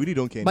really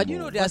don't care But you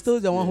anymore. know, they are still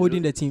the one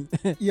holding the team.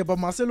 Yeah, but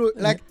Marcelo,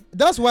 like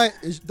that's what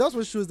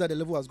shows that the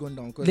level has gone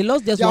down. 'Cause They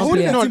lost just they are one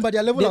holding player. the team, but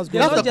their level has they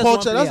gone That's lost down. the just one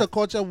culture. That's player. the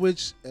culture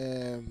which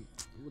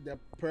the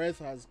Perez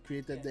has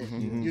created there.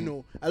 You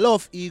know, a lot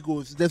of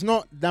egos. There's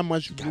not that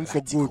much room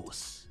for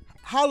growth.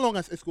 How long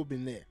has Isco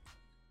been there?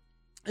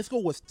 Isco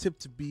was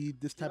tipped to be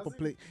this type of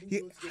player.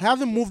 He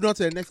hasn't moved on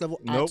to the next level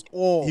Nope. at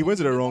all. He went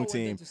to the wrong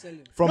team.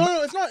 From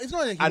No, it's not. It's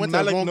not. Like he and went to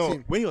the Malaga, wrong no,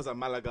 team. when he was at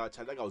Malaga,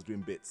 that guy was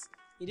doing bits.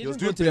 He He was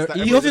didn't doing go to bits. the.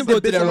 that He everybody didn't go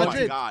said, to the bits "Oh in wrong my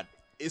team. God,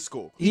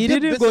 Isco." He did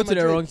didn't bits go in to the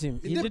Madrid. wrong team.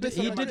 He He did did. bits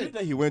in He Madrid. did.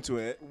 That he went to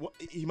it.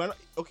 He might not,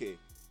 okay.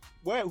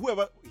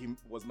 Whoever he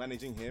was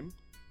managing him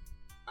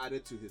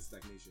added to his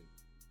stagnation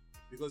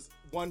because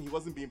one, he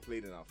wasn't being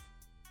played enough.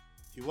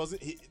 He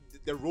wasn't.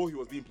 The role he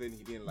was being played,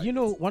 he didn't like. You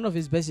know, it. one of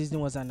his best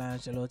seasons was under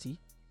Ancelotti.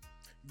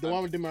 The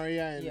one with Di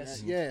Maria and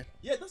Yes. yeah.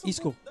 Yeah, that's what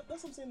Isco. That's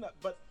what I'm saying. That,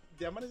 but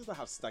there are managers that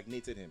have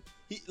stagnated him.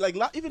 He like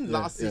even Yeah,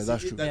 last yeah, season,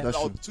 that's true. That's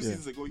or true. 2 Yeah,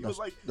 seasons ago, he that's- was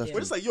like, that's we're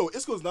just like, yo,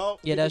 Isco's now.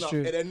 Yeah, that's picking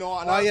true. up, and then no,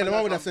 Oh yeah, the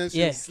one with the sense. sense.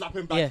 Yeah. Slap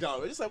him back Yeah. down.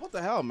 We're just like, what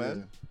the hell,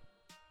 man?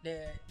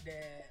 The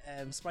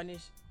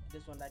Spanish,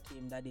 this one that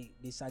came that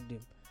they sacked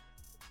him.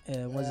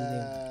 What's his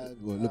name?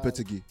 Well,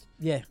 Lopetegui.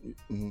 Yeah,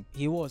 Mhm.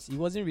 he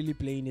wasn't really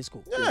playing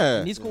Isco. Yeah.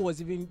 And Isco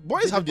was even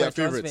Boys bidding have their for a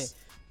transfer. favorites.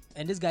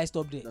 And this guy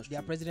stopped it. That's Their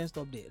true. president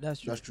stopped it. That's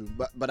true. That's true.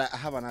 But I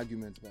have an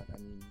argument. But I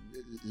mean,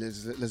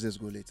 let's just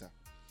go later.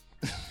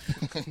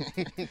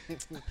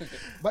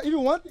 But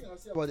even one thing I'll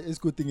say about the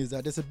Isco thing is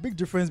that there's a big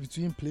difference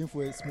between playing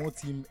for a small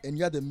team and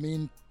you're the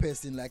main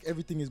person, like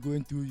everything is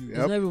going through you.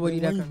 There's not everybody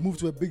When that you can move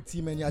to a big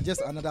team and you're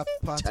just another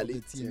part of the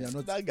team, you're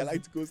not. That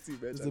Galacticos team,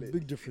 man. There's a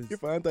big difference.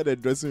 If I enter the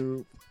dressing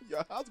room,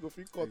 your heart go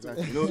feel cut.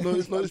 Exactly. No,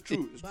 it's not. It's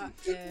true. It's But,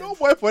 true. No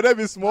boy for them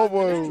is small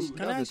boy. Can I That's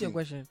ask the you a thing.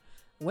 question?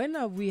 When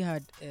have we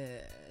had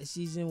a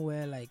season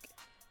where like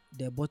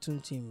the bottom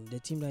team, the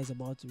team that is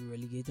about to be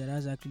relegated,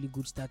 has actually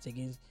good stats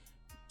against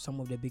some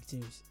of the big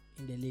teams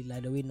in the league,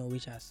 like the way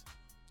Norwich has?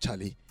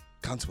 Charlie,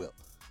 Cantwell.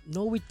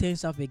 Norwich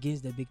turns up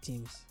against the big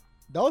teams.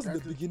 That was in the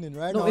beginning,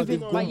 right? No, Now even they've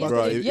but gone back.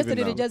 Bro, yesterday, even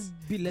they now. just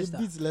beat They Leicester,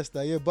 beat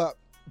Leicester, yeah, but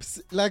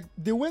like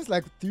they went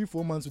like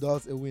 3-4 months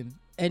without a win.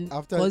 and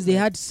after- because they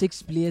had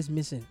 6 players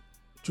missing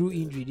through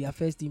injury, their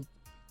first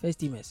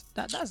teamers.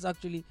 That's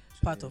actually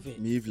part of it.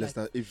 Me, if Like,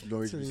 Leicester, if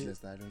Norwich beats Sorry.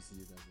 Leicester, I don't see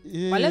it. As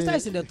Yeah. but Leicester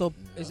is in the top.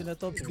 It's in the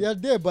top. They are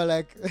there, but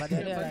like, But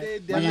they're there, But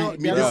like- they are not.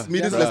 me, they are this, not- me,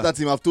 they are this not-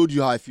 Leicester team, I've told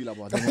you how I feel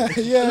about them.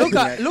 yeah. Look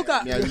at Yeah, look yeah,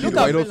 at you look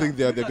know, at I don't Villa. think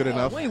they're good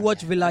enough. When you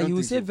watch Villa, I don't you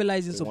will think say so. Villa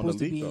isn't They won supposed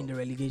the to be league, in the though.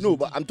 relegation. No,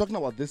 but I'm talking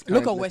about this. look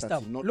at current West Leicester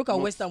Ham. team, not- Look at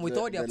not West Ham with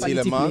all their the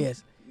quality Tielemans.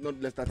 players. Not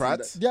Leicester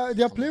Pratt? team.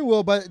 They are playing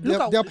well, but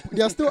Look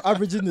they are still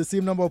averaging the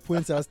same number of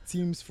points as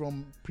teams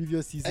from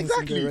previous seasons in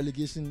Exactly. the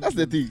relegation. That's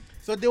the thing.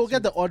 So they will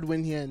get the odd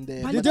win here and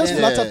there. But They look just at-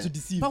 flat Yeah. out to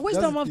deceive. But West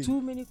That's Ham the have thing.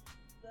 too many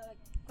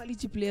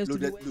quality players Look,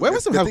 to the- do. look,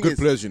 West Ham the have thing good is-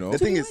 players, you know. The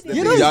thing is,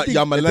 You know, Yeah, the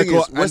yeah, the thing Maleko, is,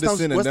 West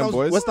Anderson, and them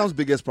boys. West Ham's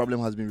biggest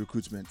problem has been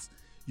recruitment.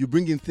 You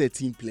bring in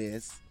 13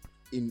 players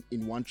in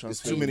one It's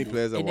transfer. too many window,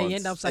 players at And then you once.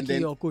 end up and sacking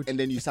then, your coach. and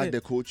then you sack the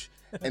coach,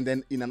 and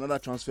then in another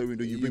transfer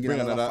window you bring in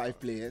another 5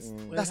 players. Well,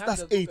 That's have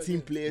that's the coach 18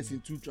 again. players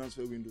in 2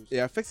 transfer windows. It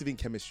affects even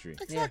chemistry.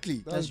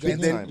 Exactly. That's big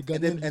And then,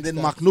 time. and then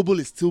Mark Noble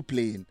is still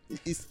playing,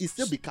 It's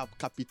still be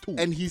capital.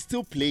 and he's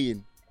still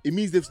playing. It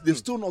means they've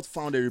still not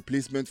found a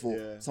replacement for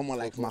Yeah. someone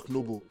like Mark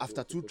Noble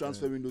after 2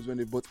 transfer windows when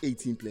they bought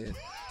 18 players.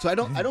 So I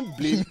don't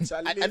blame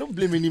I don't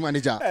blame any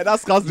manager. Hey,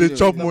 that's cause they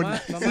chop But money.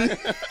 my- but my-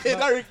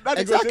 Hey, that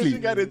Exactly.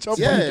 negotiation guy, they chop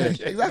Yeah, money.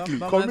 exactly.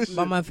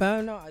 but my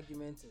final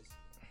argument is,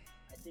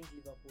 I think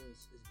Liverpool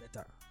is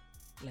better.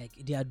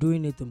 Like they are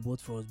doing it in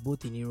both fronts,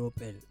 both in Europe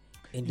and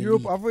in the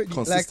Europe, league. average, like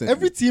Consistently.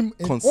 every team,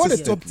 all the top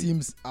Consistently.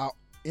 teams are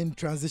in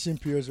transition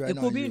periods right It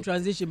now. could be in Europe.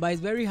 transition, but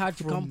it's very hard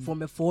to come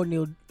from a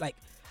 4-0.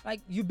 Like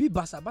you beat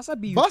Barca. Barca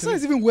beat you. Barca 3.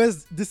 is even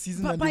worse this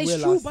season But than they it's were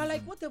true. last But like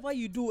season. whatever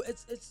you do,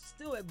 it's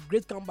still a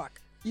great comeback.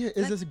 Yeah,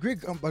 it's just a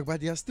great comeback, but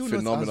they are still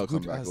Phenomenal not as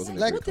good comeback. It as wasn't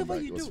a like great Whatever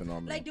comeback, you it was do,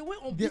 phenomenal. like they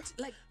went on Yeah. beat.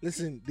 Like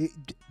Listen,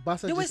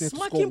 Barca they were just need to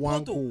score smacking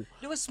one Porto. goal.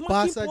 They were smacking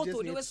Barca Porto. just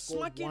They need were to score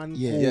smacking. one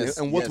Yeah. goal. Yes,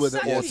 And what were the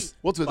exactly. odds?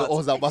 What were the But-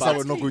 odds that Barca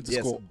were not going to Yes,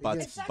 score? but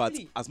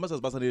Exactly. as much as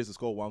Barca needed to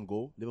score 1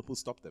 goal, Liverpool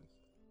stopped them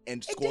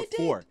and They scored did.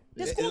 4.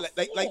 They scored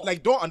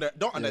Like don't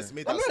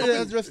underestimate that. I'm not Stopping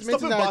underestimating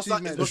stopping that Barca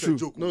achievement. is It's not true. a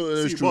joke. No,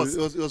 it's See, true.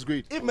 boss, It was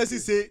great. if Messi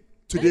say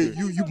today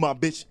you my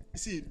bitch,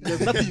 see, there's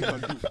nothing you can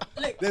do.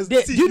 Like, There's-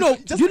 they, see, do you know?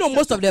 just- Do you know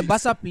most of the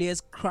Barca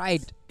players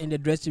cried in the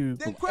dressing room?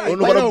 They Oh, cried. no,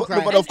 Why but don't of- cry?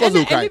 no, but of course they'll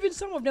and cry. even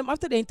some of them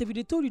after the interview,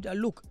 they told you that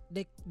look,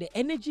 the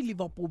energy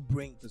Liverpool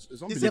brings. It's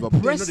It's unbelievable.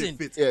 a pressing. pressing.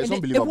 fit. Yeah, it's And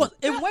unbelievable. was,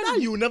 and when Now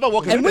you never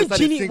walk and when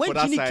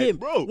Gini came,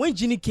 bro. when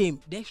Gini came,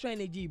 the extra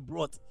energy he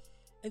brought,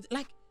 and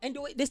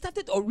they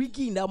started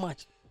Origi in that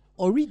match.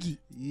 Origi,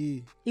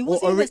 Yeah. he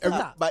wasn't the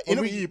starter. But you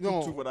know Origi, he put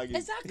no. 2 for that game.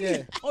 Exactly,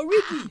 Yeah.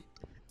 Origi.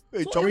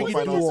 Hey, So chop Origi for did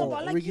final. well.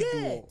 Duo, Like, Origi yeah.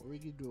 duo,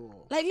 Origi duo.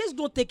 Like let's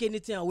not take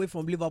anything away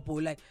from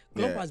Liverpool. Like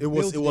Klopp Yeah, has it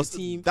was built the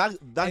team. that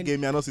And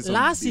game. I not see some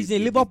last days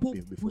season, Liverpool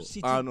before. put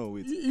City. Ah no,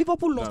 wait.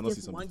 Liverpool No, I lost not see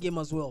just some one before. game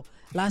as well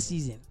last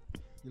season,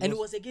 and it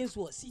was against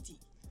what City.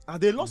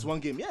 They lost 1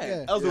 game. Yeah,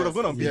 Yeah. else they would have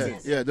gone Yeah, unbeaten.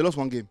 yeah, they lost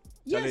 1 game.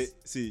 Charlie, Yes.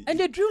 see, And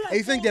they drew like.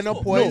 You think they're not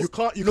no, poised? you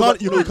can't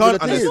but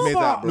underestimate no,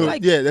 that, bro. No,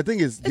 Like- the thing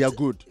is, they are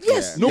good.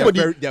 Yes. Yeah. Nobody,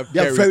 They're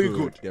they're very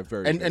good. They're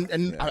very and good.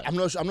 and Yeah.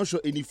 I'm not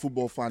sure any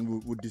football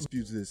fan would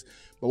dispute this.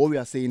 But what we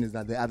are saying is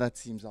that the other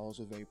teams are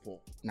also very poor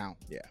now.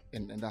 Yeah.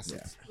 And that's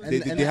it.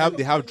 They have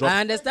dropped.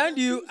 I understand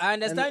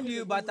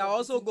you, but I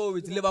also go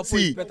with Liverpool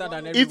See, is better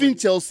than everybody. even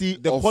Chelsea,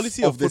 The of,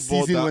 quality of of the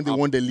football season that when they our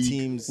won the league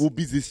teams- will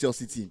beat this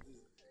Chelsea team.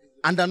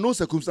 Under no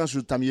circumstance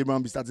should Tammy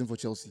Abraham be starting for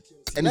Chelsea.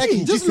 And Like,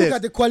 it's just true. look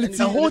at the quality.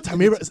 The whole time,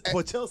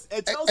 for Chelsea,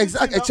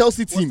 exactly, a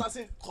Chelsea team. Was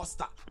starting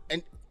Costa.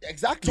 And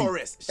exactly,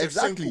 Torres,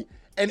 exactly. Shevchenko,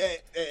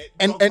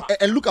 And Drogba.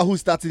 and look at who's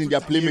starting in their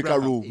Tammy playmaker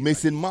Abraham. role.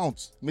 Mason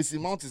Mount.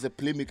 Mason Mount is a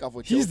playmaker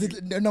for He's Chelsea.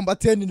 the number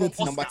 10 in the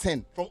team. Number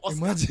 10. From Oscar.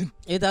 Imagine.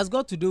 It has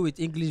got to do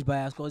with English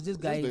bias because this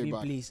guy Who's the even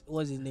back? plays.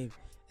 What's his name?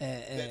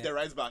 The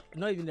right back.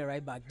 Not even the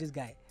right back. This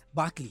guy,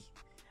 Barkley,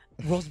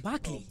 Ross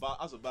Barkley.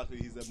 As of Barkley,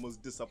 he's the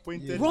most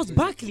disappointed Ross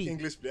Barkley.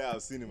 English player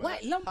I've seen him. Why,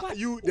 Lampard?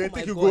 They Oh think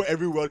my you God. go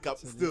every World Cup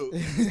still.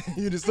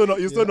 You're still not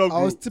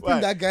I was good. tipping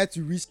Why? that guy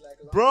to reach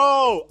like.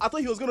 Bro, I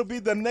thought he was gonna be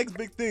the next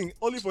big thing,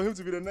 only for him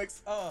to be the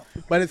next.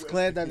 But it's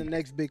clear that the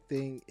next big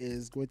thing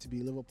is going to be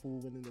Liverpool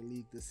winning the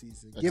league this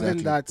season. Exactly. Given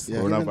that, Yeah.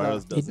 given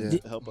Coronavirus that,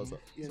 doesn't help us out.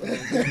 you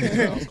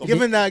know,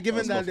 given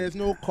that there's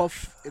no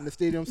cough in the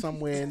stadium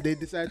somewhere, and they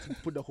decide to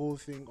put the whole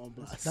thing on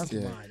blast. That's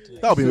Yeah. mad.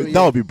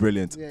 That would be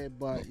brilliant. Yeah,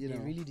 but you They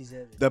know, really deserve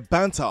it. The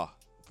banter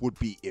would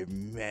be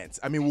immense.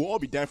 I mean, we'll all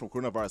be dying from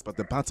coronavirus, but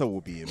the banter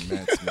will be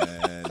immense,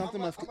 man.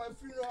 something must.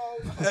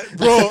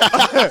 Bro,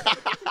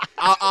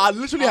 I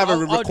literally have a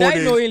I'll die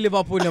recording. knowing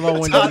Liverpool never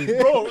won the league.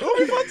 Bro, it would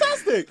be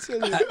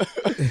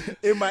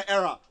fantastic. In my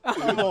era.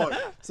 Come on.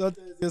 So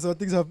some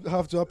things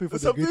have to happen for the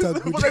Something greater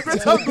for good. the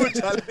greater good,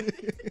 Charlie.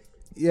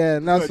 Yeah,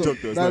 and that's It's not a all,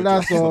 joke, though. It's not a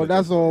that's joke. It's all. not a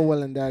That's joke. all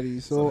well and daddy.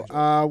 So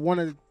I want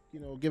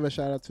to give a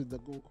shout out to the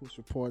Gold Coast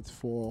Reports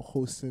for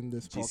hosting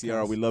this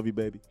GCR, podcast. we love you,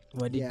 baby.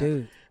 What they Yeah.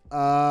 do?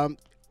 I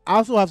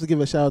also have to give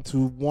a shout out to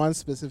one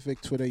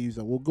specific Twitter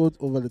user. We'll go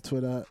over the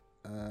Twitter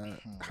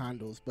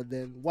handles, but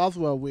then whilst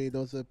we were away,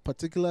 there was a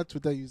particular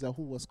Twitter user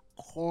who was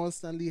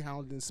constantly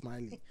hounding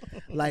Smiley,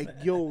 like,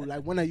 "Yo,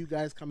 like, when are you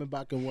guys coming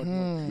back and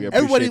whatnot?" We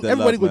Everybody appreciate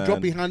the would love, drop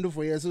a man. handle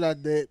for you so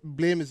that the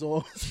blame is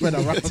all spread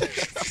around.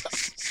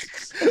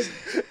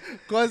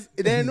 Because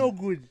it ain't no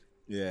good.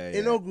 Yeah,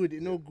 It no good.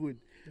 It no good.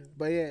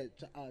 But yeah,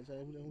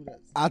 who that?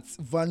 At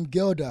Van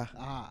Gelder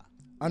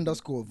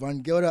 _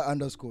 Van Gelder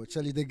 _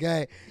 Charlie, the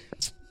guy.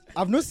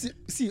 I've not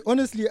see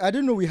honestly, I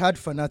didn't know we had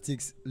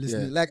fanatics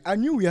listening. Yeah. Like, I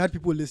knew we had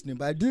people listening,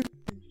 but I didn't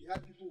know we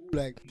had people who,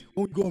 like,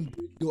 when we go on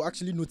break, they'll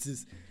actually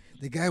notice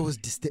the guy was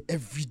disturbed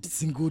every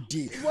single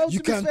day. Well, You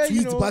to be can fair, tweet,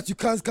 you know- but you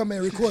can't come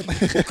and record.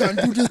 You can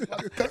do this.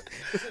 But you can't.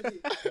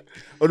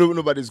 Oh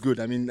no, but it's good.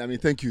 I mean,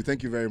 thank you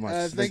very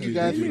much. Thank you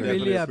guys. We for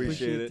really that.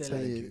 appreciate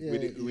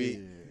it.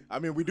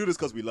 We do this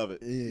because we love it.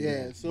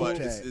 Yeah, so But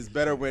it's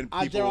better when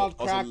people Gerald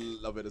also Crack.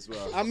 love it as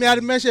well. I mean, I had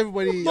to mention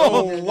everybody.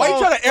 Why you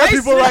trying to air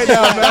people right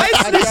now,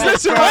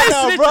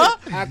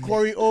 man? At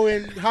Corey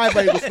Owen, hi,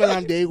 but you go spell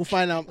him there. You go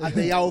find him at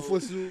the Yahoo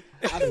Fosu.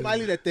 At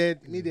Smiley the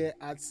Third, me there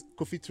at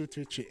Kofi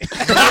Tutriche.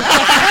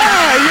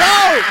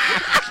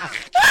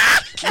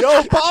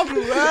 Yo,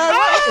 Pablo, man.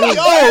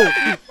 Yo.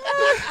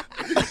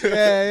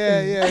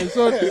 Yeah.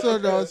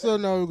 So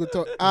now we go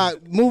talk.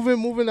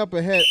 Moving up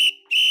ahead,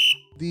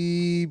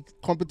 the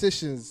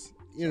competitions.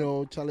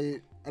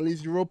 Charlie. At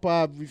least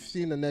Europa, we've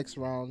seen the next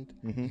round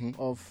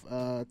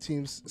of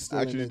teams still.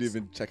 I actually in it. didn't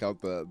even check out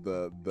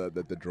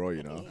the draw,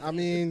 you know. I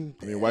mean,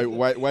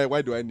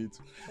 Why do I need to?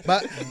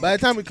 but by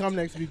the time we come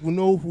next week, we'll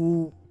know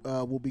who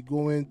will be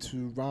going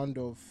to round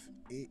of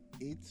eight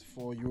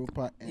for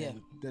Europa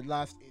and the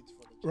last 8 for the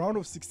Round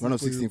of 16. Round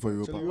of 16 for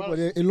Europa. Europa,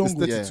 they're a long It's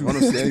way. Yeah, 32. round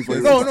of 16 for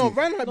No, Europa.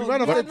 round of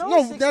No, 8. no,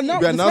 No, they're now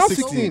We are it's now now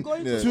 16.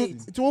 16. Yeah.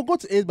 It will go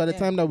to 8 by the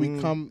time that we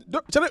come.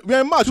 Charlie, we are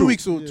in March. 2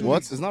 weeks or 2 What?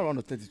 weeks. It's not round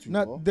of 32.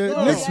 Not no? the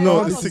No, next yeah, no,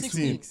 round it's is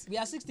 16. We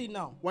are 16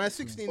 now. We're at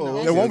 16 Oh, now.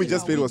 okay. The one we Yeah,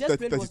 just played we was just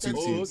played 32 was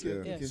teams.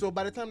 32. Yeah. Yeah. So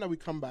by the time that we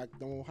come back,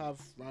 then we'll have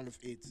round of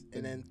 8,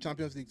 and then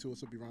Champions League to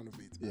also be round of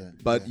 8. Yeah.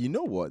 But you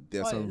know what?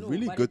 There are Oh, some no,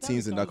 really by the good time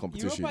teams we in that come-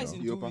 competition. Europa is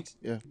in You know? 2 weeks.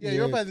 Yeah. Yeah,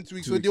 Europa is in 2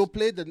 weeks, so they'll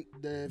play the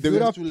They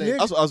would have first 2 legs.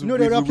 played- As No,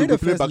 they would have played the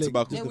play first back to leg.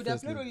 back. Yeah, the we have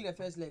first played leg. only the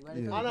first leg. By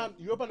the Yeah. time.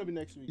 Europa will be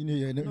next week.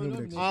 Yeah, no, No, no, no,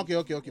 next. no.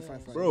 Okay, fine.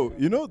 Bro,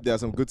 you know there are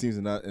some good teams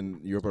in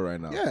Europa right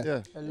now. Yeah.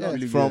 Yeah. A lot.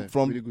 Really From good,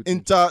 from really good team.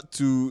 Inter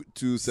to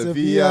Sevilla,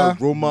 Sevilla.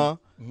 Roma,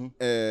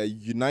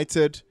 Mhm.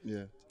 United.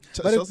 Yeah.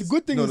 But the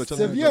good thing is Chelsea-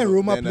 Sevilla and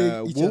Roma then,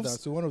 played each Wolves. other,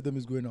 so one of them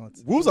is going out.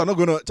 Wolves are not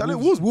gonna. Charlie,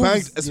 Wolves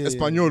banged yeah,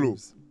 Espanyol.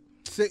 Wolves.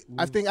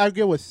 I think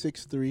aggregate was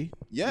 6-3.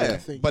 Yeah, I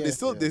think, but yeah.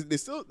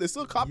 they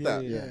still cop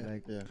that.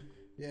 Yeah.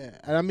 Yeah,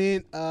 and I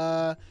mean,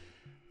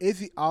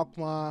 AZ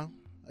Alkmaar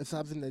is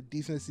having a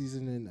decent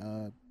season in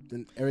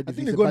Eredivisie. I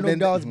think they got but then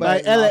knocked out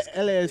by last-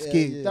 LASK.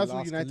 yeah, That's what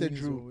last United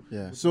Colleen, drew. so-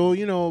 Yeah.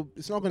 So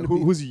it's not going to be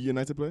Who's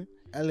United playing?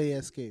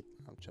 LASK.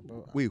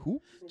 Wait,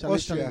 who?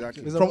 Austria.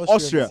 Exactly. It's an From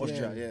Austria.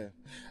 Austria,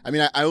 yeah. I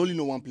mean, I only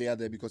know one player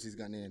there because he's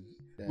Ghanaian.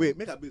 Yeah. Wait,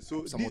 make a bit.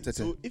 So Samuel Tete.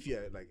 so if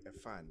you're like a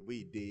fan,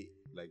 wait, they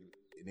like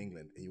in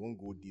England and you won't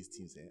go these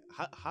teams,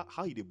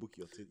 how you they book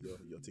your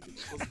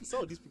tickets? Because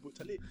some of these people,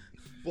 Charlie,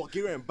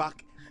 Bulgaria and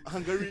back,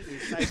 Hungary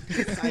inside,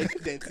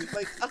 dentist.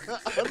 Like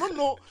I don't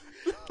know,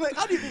 like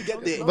how do you even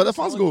get there? But the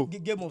fans go.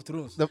 Game of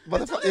Thrones. But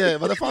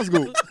the fans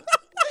go.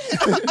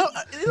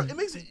 It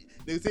makes it.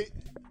 They say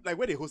like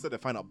when they hosted the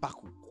final,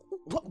 Baku.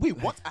 Wait,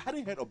 what? I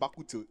hadn't heard of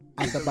Baku till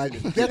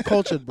Get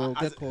cultured, bro.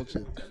 Get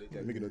cultured.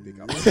 Make it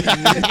no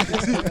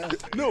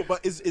take. No,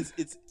 but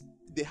it's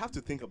they have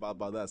to think about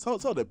that. Some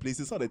of the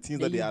places, some of the teams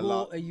Then that they you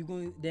allow. go, you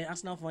go, then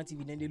Arsenal fan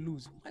TV, then they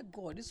lose. My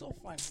God, it's so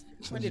fun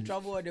when they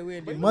travel all the way.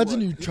 And they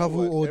Imagine you know travel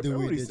what? all the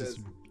Everybody way. There says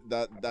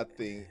just that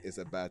thing is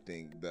a bad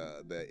thing.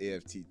 The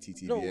AFT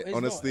TTV. No, it's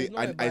Honestly, not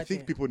a I bad think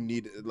thing. people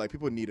need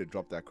to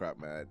drop that crap,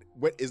 man.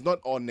 It's not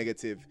all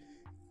negative.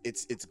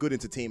 It's good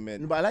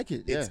entertainment. No, but I like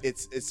it. Yeah.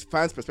 It's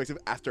fans' perspective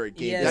after a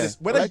game. Yes. That is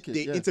whether I like it,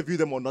 they yeah. interview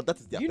them or not. That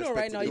is their You know,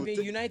 right perspective. now,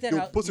 even United they'll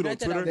have post it on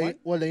United Twitter. have They, one.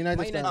 well, the United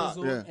Man fans. United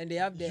zone, yeah. and they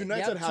have the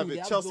United have two, it.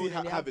 they Chelsea zone,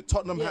 and they have it.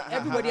 Tottenham Yeah, have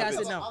everybody has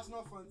it. it now.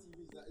 Arsenal fan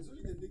TV. It's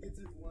only the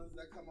negative ones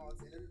that come out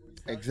and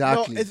everybody's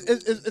Exactly. No,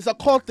 it's a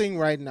cult thing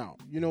right now.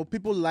 You know,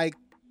 people like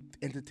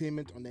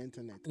entertainment on the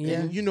internet. Yeah.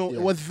 And, you know, Yeah.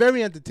 it was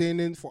very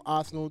entertaining for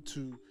Arsenal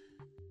to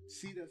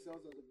see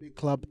themselves as a big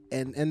club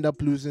and end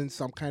up losing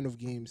some kind of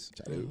games.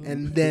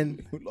 And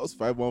then We lost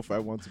 5-1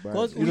 to Bayern.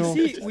 Because You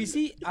know- we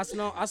see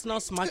Arsenal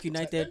smack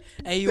United,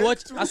 and you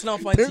watch Arsenal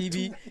fan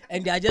TV,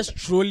 and they are just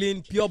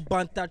trolling, pure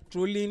banter,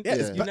 trolling Yeah,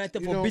 it's United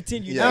you for know,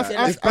 beating yeah. United.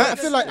 I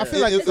feel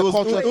like it's a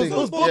cultural it thing.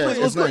 goes both Yeah, ways.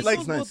 it's nice, Like,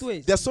 it's nice. both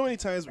ways. there's so many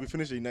times we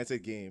finish a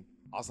United game,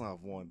 Arsenal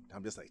have won.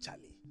 I'm just like,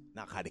 Charlie,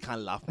 now they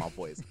can't laugh, my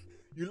boys.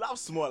 You laugh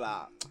small,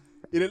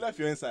 you don't laugh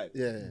your inside.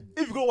 Yeah.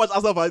 If you go watch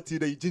Arsenal fan TV,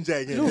 then you ginger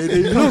again.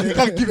 You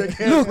can't give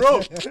again, bro.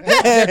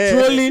 They're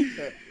trolling.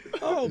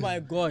 Oh my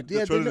God.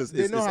 Yeah, trolling they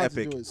is know how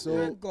epic. to do it. Oh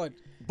So God.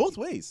 Both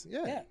ways.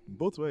 Yeah.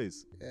 Both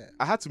ways. Yeah.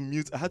 I had to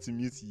mute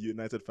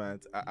United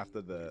fans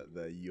after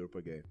the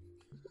Europa game.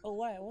 Oh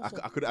why? What's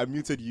up? I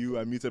muted you.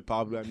 I muted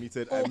Pablo. I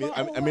muted Oh, muted what's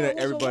up?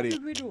 everybody. What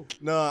did we do?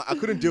 No, I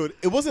couldn't do it.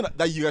 It wasn't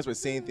that you guys were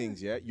saying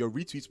things, yeah? Your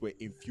retweets were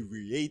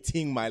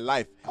infuriating my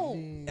life. Oh.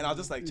 And I was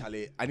just like,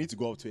 Charlie, I need to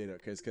go up to it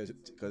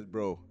because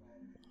bro,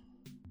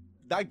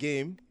 that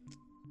game,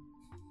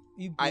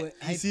 You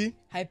you see?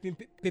 hyping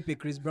Pepe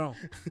Chris Brown.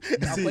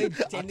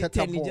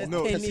 Arteta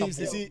No, Ten you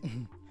years. see,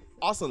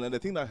 Arsenal, and the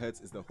thing that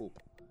hurts is the hope.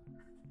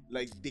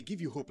 Like, they give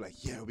you hope, like,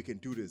 yeah, we can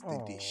do this.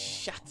 They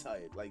shatter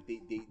it. Like,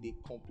 they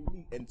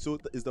completely, and so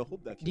it's the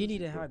hope that Do you kills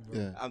need a bro. hug, bro?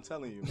 Yeah. I'm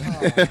telling you.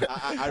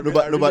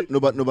 No,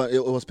 but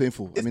it was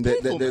painful. I mean,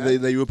 painful,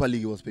 man. the Europa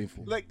League was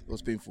painful. Like, it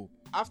was painful.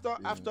 After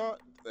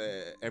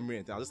Emery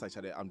and I was just like,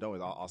 Charlie, I'm done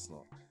with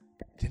Arsenal.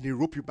 Then they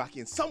rope you back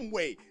in some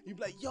way. You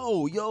be like,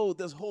 yo,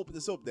 there's hope.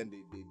 Then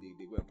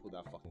they go and pull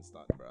that fucking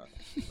stunt, bro.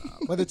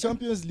 But the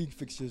Champions League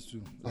fixtures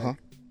too. Uh-huh.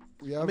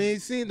 We I have, mean,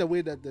 seeing the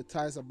way that the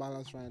ties are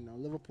balanced right now,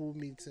 Liverpool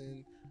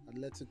meeting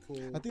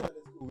Atletico. I think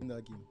Atletico will win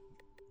that game.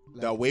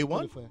 The away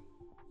one? For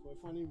a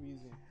funny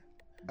reason.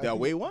 The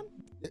away one?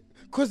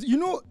 Because you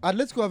know,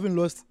 Atletico having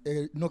lost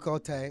a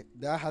knockout tie,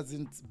 that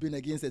hasn't been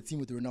against a team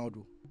with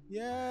Ronaldo.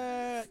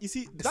 Yeah. You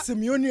see,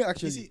 Simeone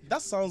actually. you see,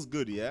 that sounds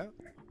good, yeah?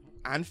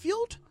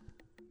 Anfield?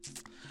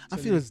 I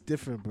feel it's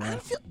different, bro.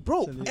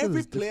 Bro, Charlie, every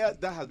it's player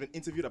that has been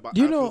interviewed about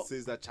Do you Anfield know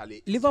says that,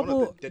 Charlie, it's one of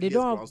Liverpool, the they deadliest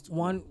don't grounds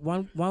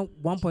have to go.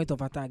 one point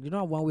of attack. They don't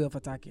have one way of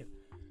attacking.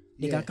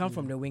 They Yeah. can come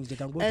from the wings. They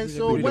can go And through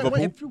so the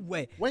when-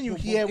 everywhere. when you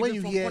From- hear- even when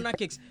you from hear- corner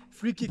kicks,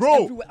 free kicks,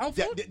 Bro, everywhere.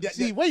 Anfield,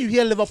 See, when you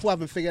hear Liverpool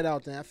haven't figured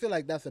out, then I feel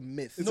like that's a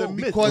myth. It's a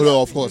myth. because,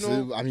 No, of course. you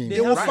know, I mean, They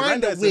they will have-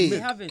 find a Right, way. they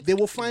haven't. They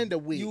will find a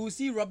way. you will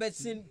see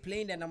Robertson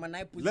playing the number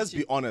 9 position. Let's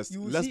be honest.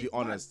 You will Let's see- be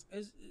honest. Man,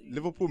 it's-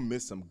 Liverpool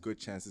missed some good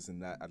chances in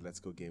that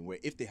Atletico game where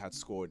if they had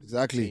scored,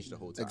 exactly. changed the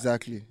whole time.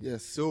 Exactly.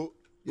 Yes. So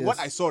Yes. what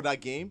I saw that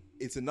game,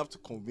 it's enough to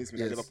convince me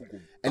that Yes. Liverpool go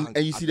And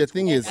bang you see, the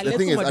thing is, Madrid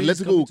Madrid is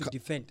coming will to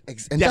defend. and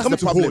They're that's coming the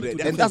to problem. hold it.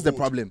 They're And that's the coming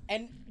to problem.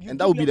 And you And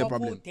that would be the Liverpool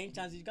problem. 10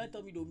 chances. You can't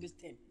tell me they'll miss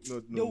 10. No,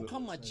 They will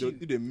come at They- you.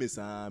 If they miss,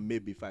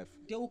 maybe 5.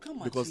 They will come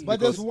Because- at you. But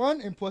because- there's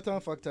one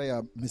important factor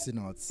you're missing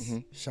out.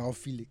 Shao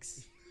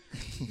Felix.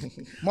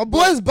 My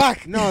boy's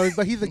back. No,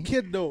 but he's a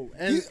kid though,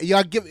 and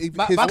you're giving his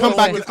back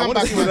comeback. from His I want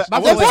to comeback. see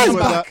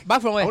whether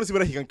Back from where? I want to see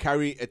whether he can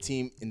carry a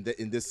team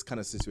in this kind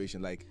of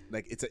situation. Like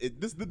it's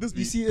this.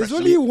 You see, it's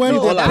only when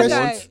all the I pressure.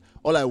 guy- want,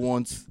 all I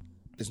want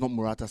is not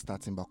Morata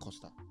starting, but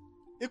Costa.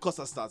 If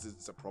Costa starts,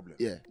 it's a problem.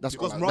 Yeah, that's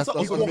Because all I- Morata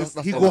that's also all- missed.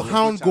 that's He all go I want.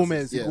 hound chances.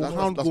 Gomez. He Yeah, go that's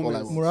hound all I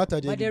Gomez. want.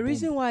 Morata But the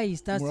reason why he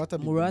starts Morata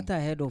Morata, be bomb.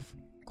 ahead of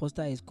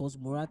Costa is because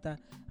Morata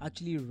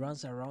actually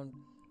runs around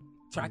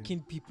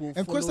tracking people.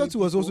 And following Costa too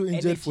was also people,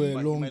 injured for a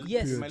energy. long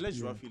Yes. You might period. let Yeah.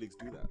 Joao Felix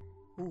do that.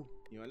 Who?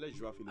 You might let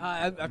Joao Felix.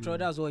 Actually,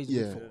 that's what he's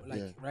Yeah, good for. Like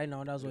yeah. right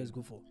now, that's what he's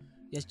good for.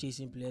 Just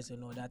chasing players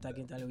and all that.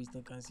 Attacking talent we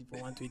still can see for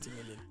 120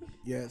 million.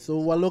 Yeah, so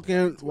we're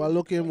looking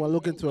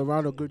to a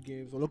round of good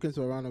games. We're looking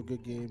to a round of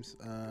good games.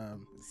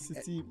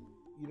 City,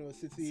 You know,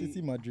 City,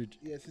 City Madrid.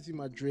 yeah, City,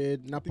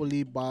 Madrid,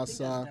 Napoli,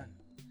 Barca.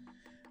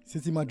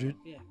 City Madrid.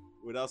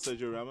 Without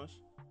Sergio Ramos.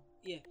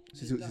 Yeah.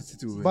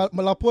 City will win. But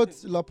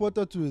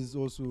Laporta too is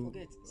also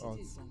Forget. out.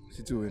 City is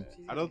City will win.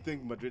 I don't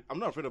think Madrid. I'm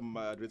not afraid of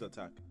Madrid's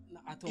attack.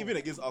 At all. even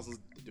against Arsenal's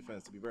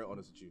defense, to be very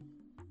honest with you.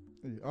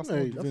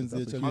 Arsenal Hey, defense,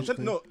 that's a yeah,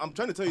 challenge. I'm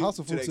trying to tell you House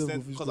to of the Folk extent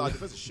Self because our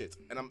defense is shit,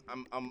 and I'm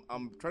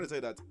trying to tell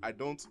you that I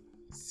don't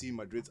see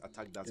Madrid's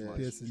attack that much.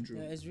 Yes, it's true.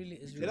 Yeah, it's really.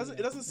 It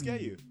doesn't scare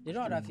you. They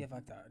don't have that fear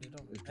factor. They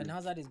don't. And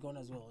Hazard is gone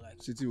as well. Like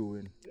City will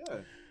win. Yeah.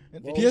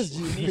 And Vinicius?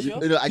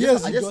 PSG.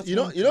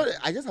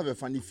 I just have a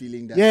funny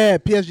feeling that Yeah,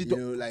 PSG. you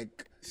know,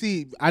 like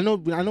See, I know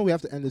we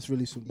have to end this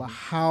really soon, but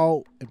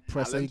how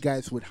impressed are you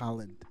guys with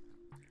Haaland?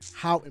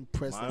 How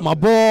impressed? My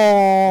boy!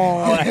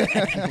 That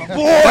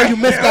you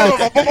missed out.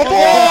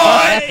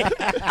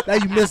 That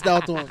you missed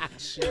out on.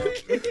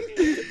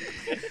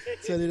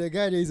 Tell you, the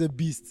guy there is a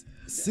beast.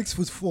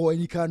 6'4" and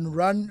he can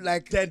run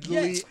like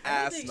Deadly Yeah,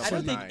 ass. I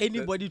don't think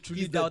anybody truly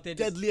He's the doubted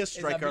his- deadliest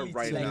his striker ability.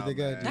 right Like now. the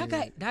guy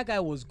man. That guy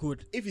was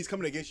good. If he's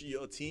coming against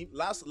your team,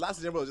 last season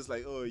everybody was just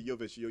like, oh,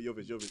 Jovic.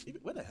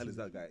 Where the hell is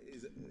that guy?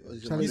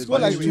 he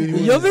scored like two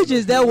goals. Jovic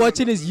is there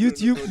watching his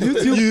YouTube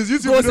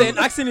YouTube goals videos. and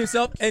asking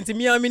himself, and to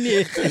me, I mean,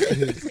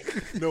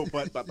 No,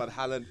 but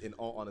Haaland, in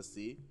all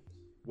honesty,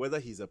 whether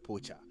he's a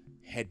poacher,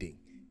 heading,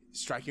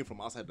 striking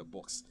from outside the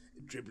box,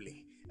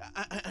 dribbling,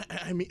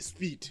 I mean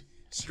speed,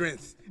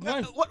 strength.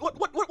 What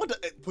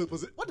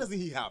doesn't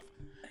he have?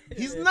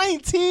 He's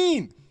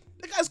 19.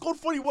 The guy scored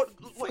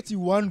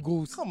 41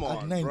 goals Come at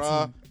on, 19.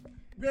 bruh.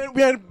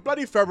 We're in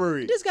bloody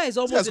February. this guy is This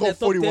almost guy's in the got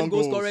top 10 41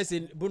 goal goals. scorers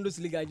in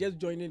Bundesliga. Just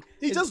joining.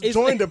 He just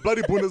joined the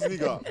bloody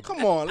Bundesliga.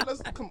 Come on,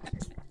 come on.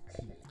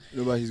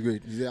 no, but he's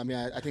great.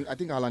 I think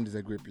Haaland is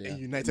a great player. And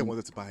United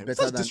wanted to buy him.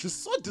 Better That's than-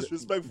 so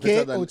disrespectful.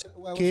 Better than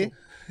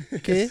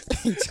Okay.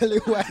 Tell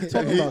you why.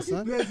 Talk about,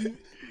 son.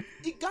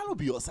 It gotta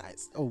be your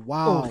size. Oh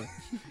wow.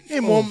 Hey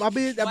mom, I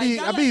be.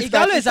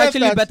 Igalo is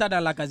actually better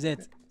than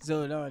Lacazette.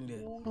 So that one there.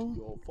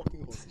 You're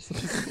fucking horses.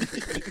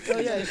 Oh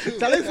yeah, it's true.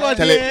 We're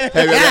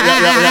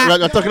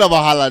talking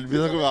about Haaland.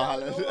 We're talking about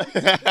Haaland.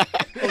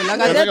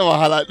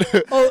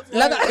 Oh,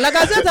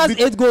 Lacazette has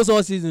 8 goals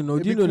all season. No,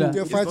 do you know that?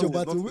 They fight your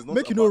battle.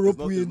 Make you know rope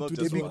win to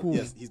Just be one. cool.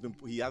 Yes,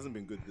 he hasn't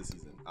been good this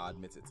season. I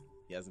admit it.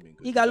 He hasn't been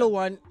good. Igalo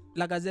 1,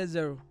 Lacazette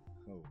 0.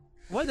 Oh.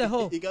 What the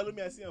hell? Igalo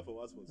me I see him for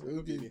what?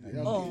 Okay.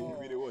 Oh.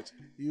 Really watch.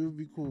 You'll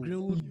be cool.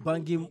 Greenwood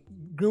banging.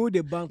 Greenwood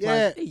the bank.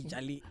 Yeah. Hey,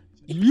 Charlie.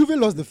 You even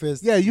lost the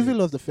first. Yeah, you've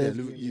lost the first.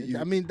 you-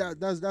 I mean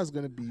that's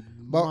gonna be.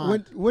 But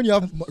mad. when you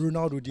have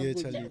Ronaldo there,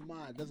 Charlie.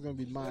 Mad. That's gonna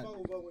be mad.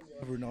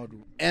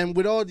 Ronaldo. And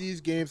with all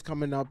these games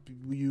coming up,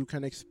 you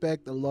can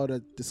expect a lot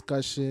of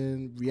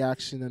discussion,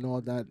 reaction, and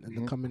all that in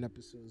the coming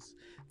episodes.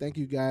 Thank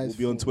you guys. We'll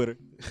be on for- Twitter.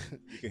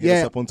 You can hit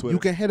us up on Twitter. You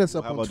can hit us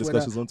up We'll have on our Twitter,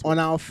 discussions on Twitter. on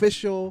our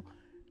official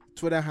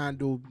Twitter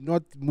handle,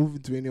 not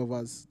moving to any of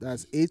us.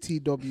 That's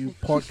ATW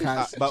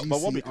Podcast. But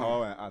what be GCR.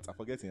 Kawawa at? I'm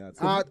forgetting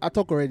that. I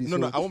talk already. No, so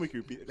no, I won't make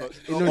you repeat.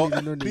 No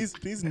need, no need.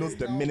 Please note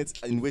the minutes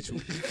in which.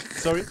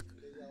 Sorry,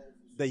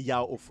 the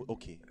Yao of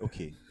okay.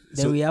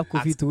 Then we have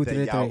Kofi at 233.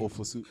 the Yao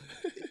Ofosu.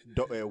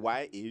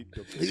 YA.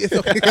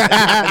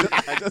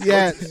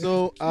 Yeah.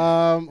 So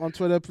on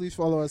Twitter, please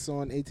follow us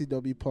on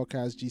ATW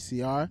Podcast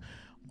GCR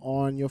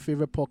on your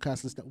favorite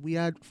podcast list. We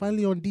are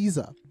finally on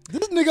Deezer.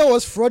 This nigga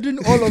was frauding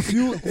all of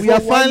you. We are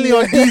finally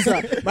on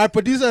Deezer. My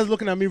producer is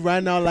looking at me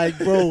right now like,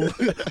 bro,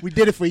 we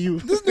did it for you.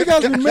 This nigga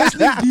has been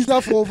mentioning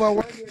Deezer for over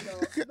 1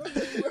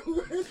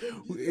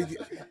 year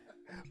now.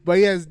 But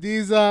yes,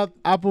 these are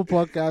Apple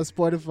Podcasts,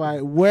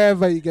 Spotify,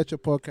 wherever you get your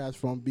podcast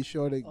from. Be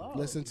sure to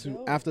listen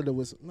to After the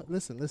Whistle.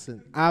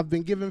 Listen. I've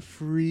been given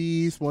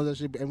free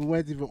sponsorship, and we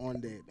weren't even on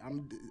there.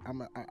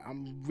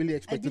 I'm really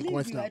expecting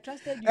coins now.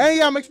 Hey,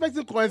 yeah, I'm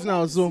expecting coins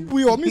now. So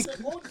We all miss on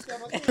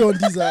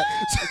Deezer.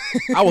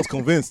 I was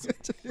convinced.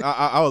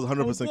 I was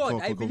 100% Oh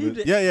God, I believe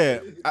convinced. it. Yeah.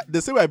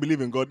 The same way I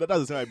believe in God, that's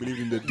the same way I believe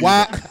in the.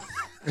 why?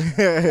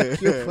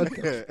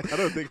 I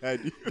don't think I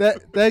do.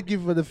 Thank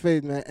you for the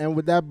faith, man. And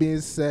with that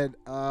being said,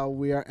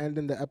 we are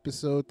ending the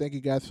episode. Thank you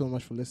guys so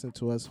much for listening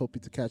to us.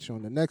 Hope to catch you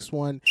on the next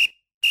one.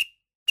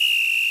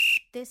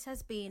 This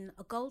has been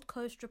a Gold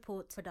Coast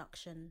Report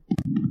production.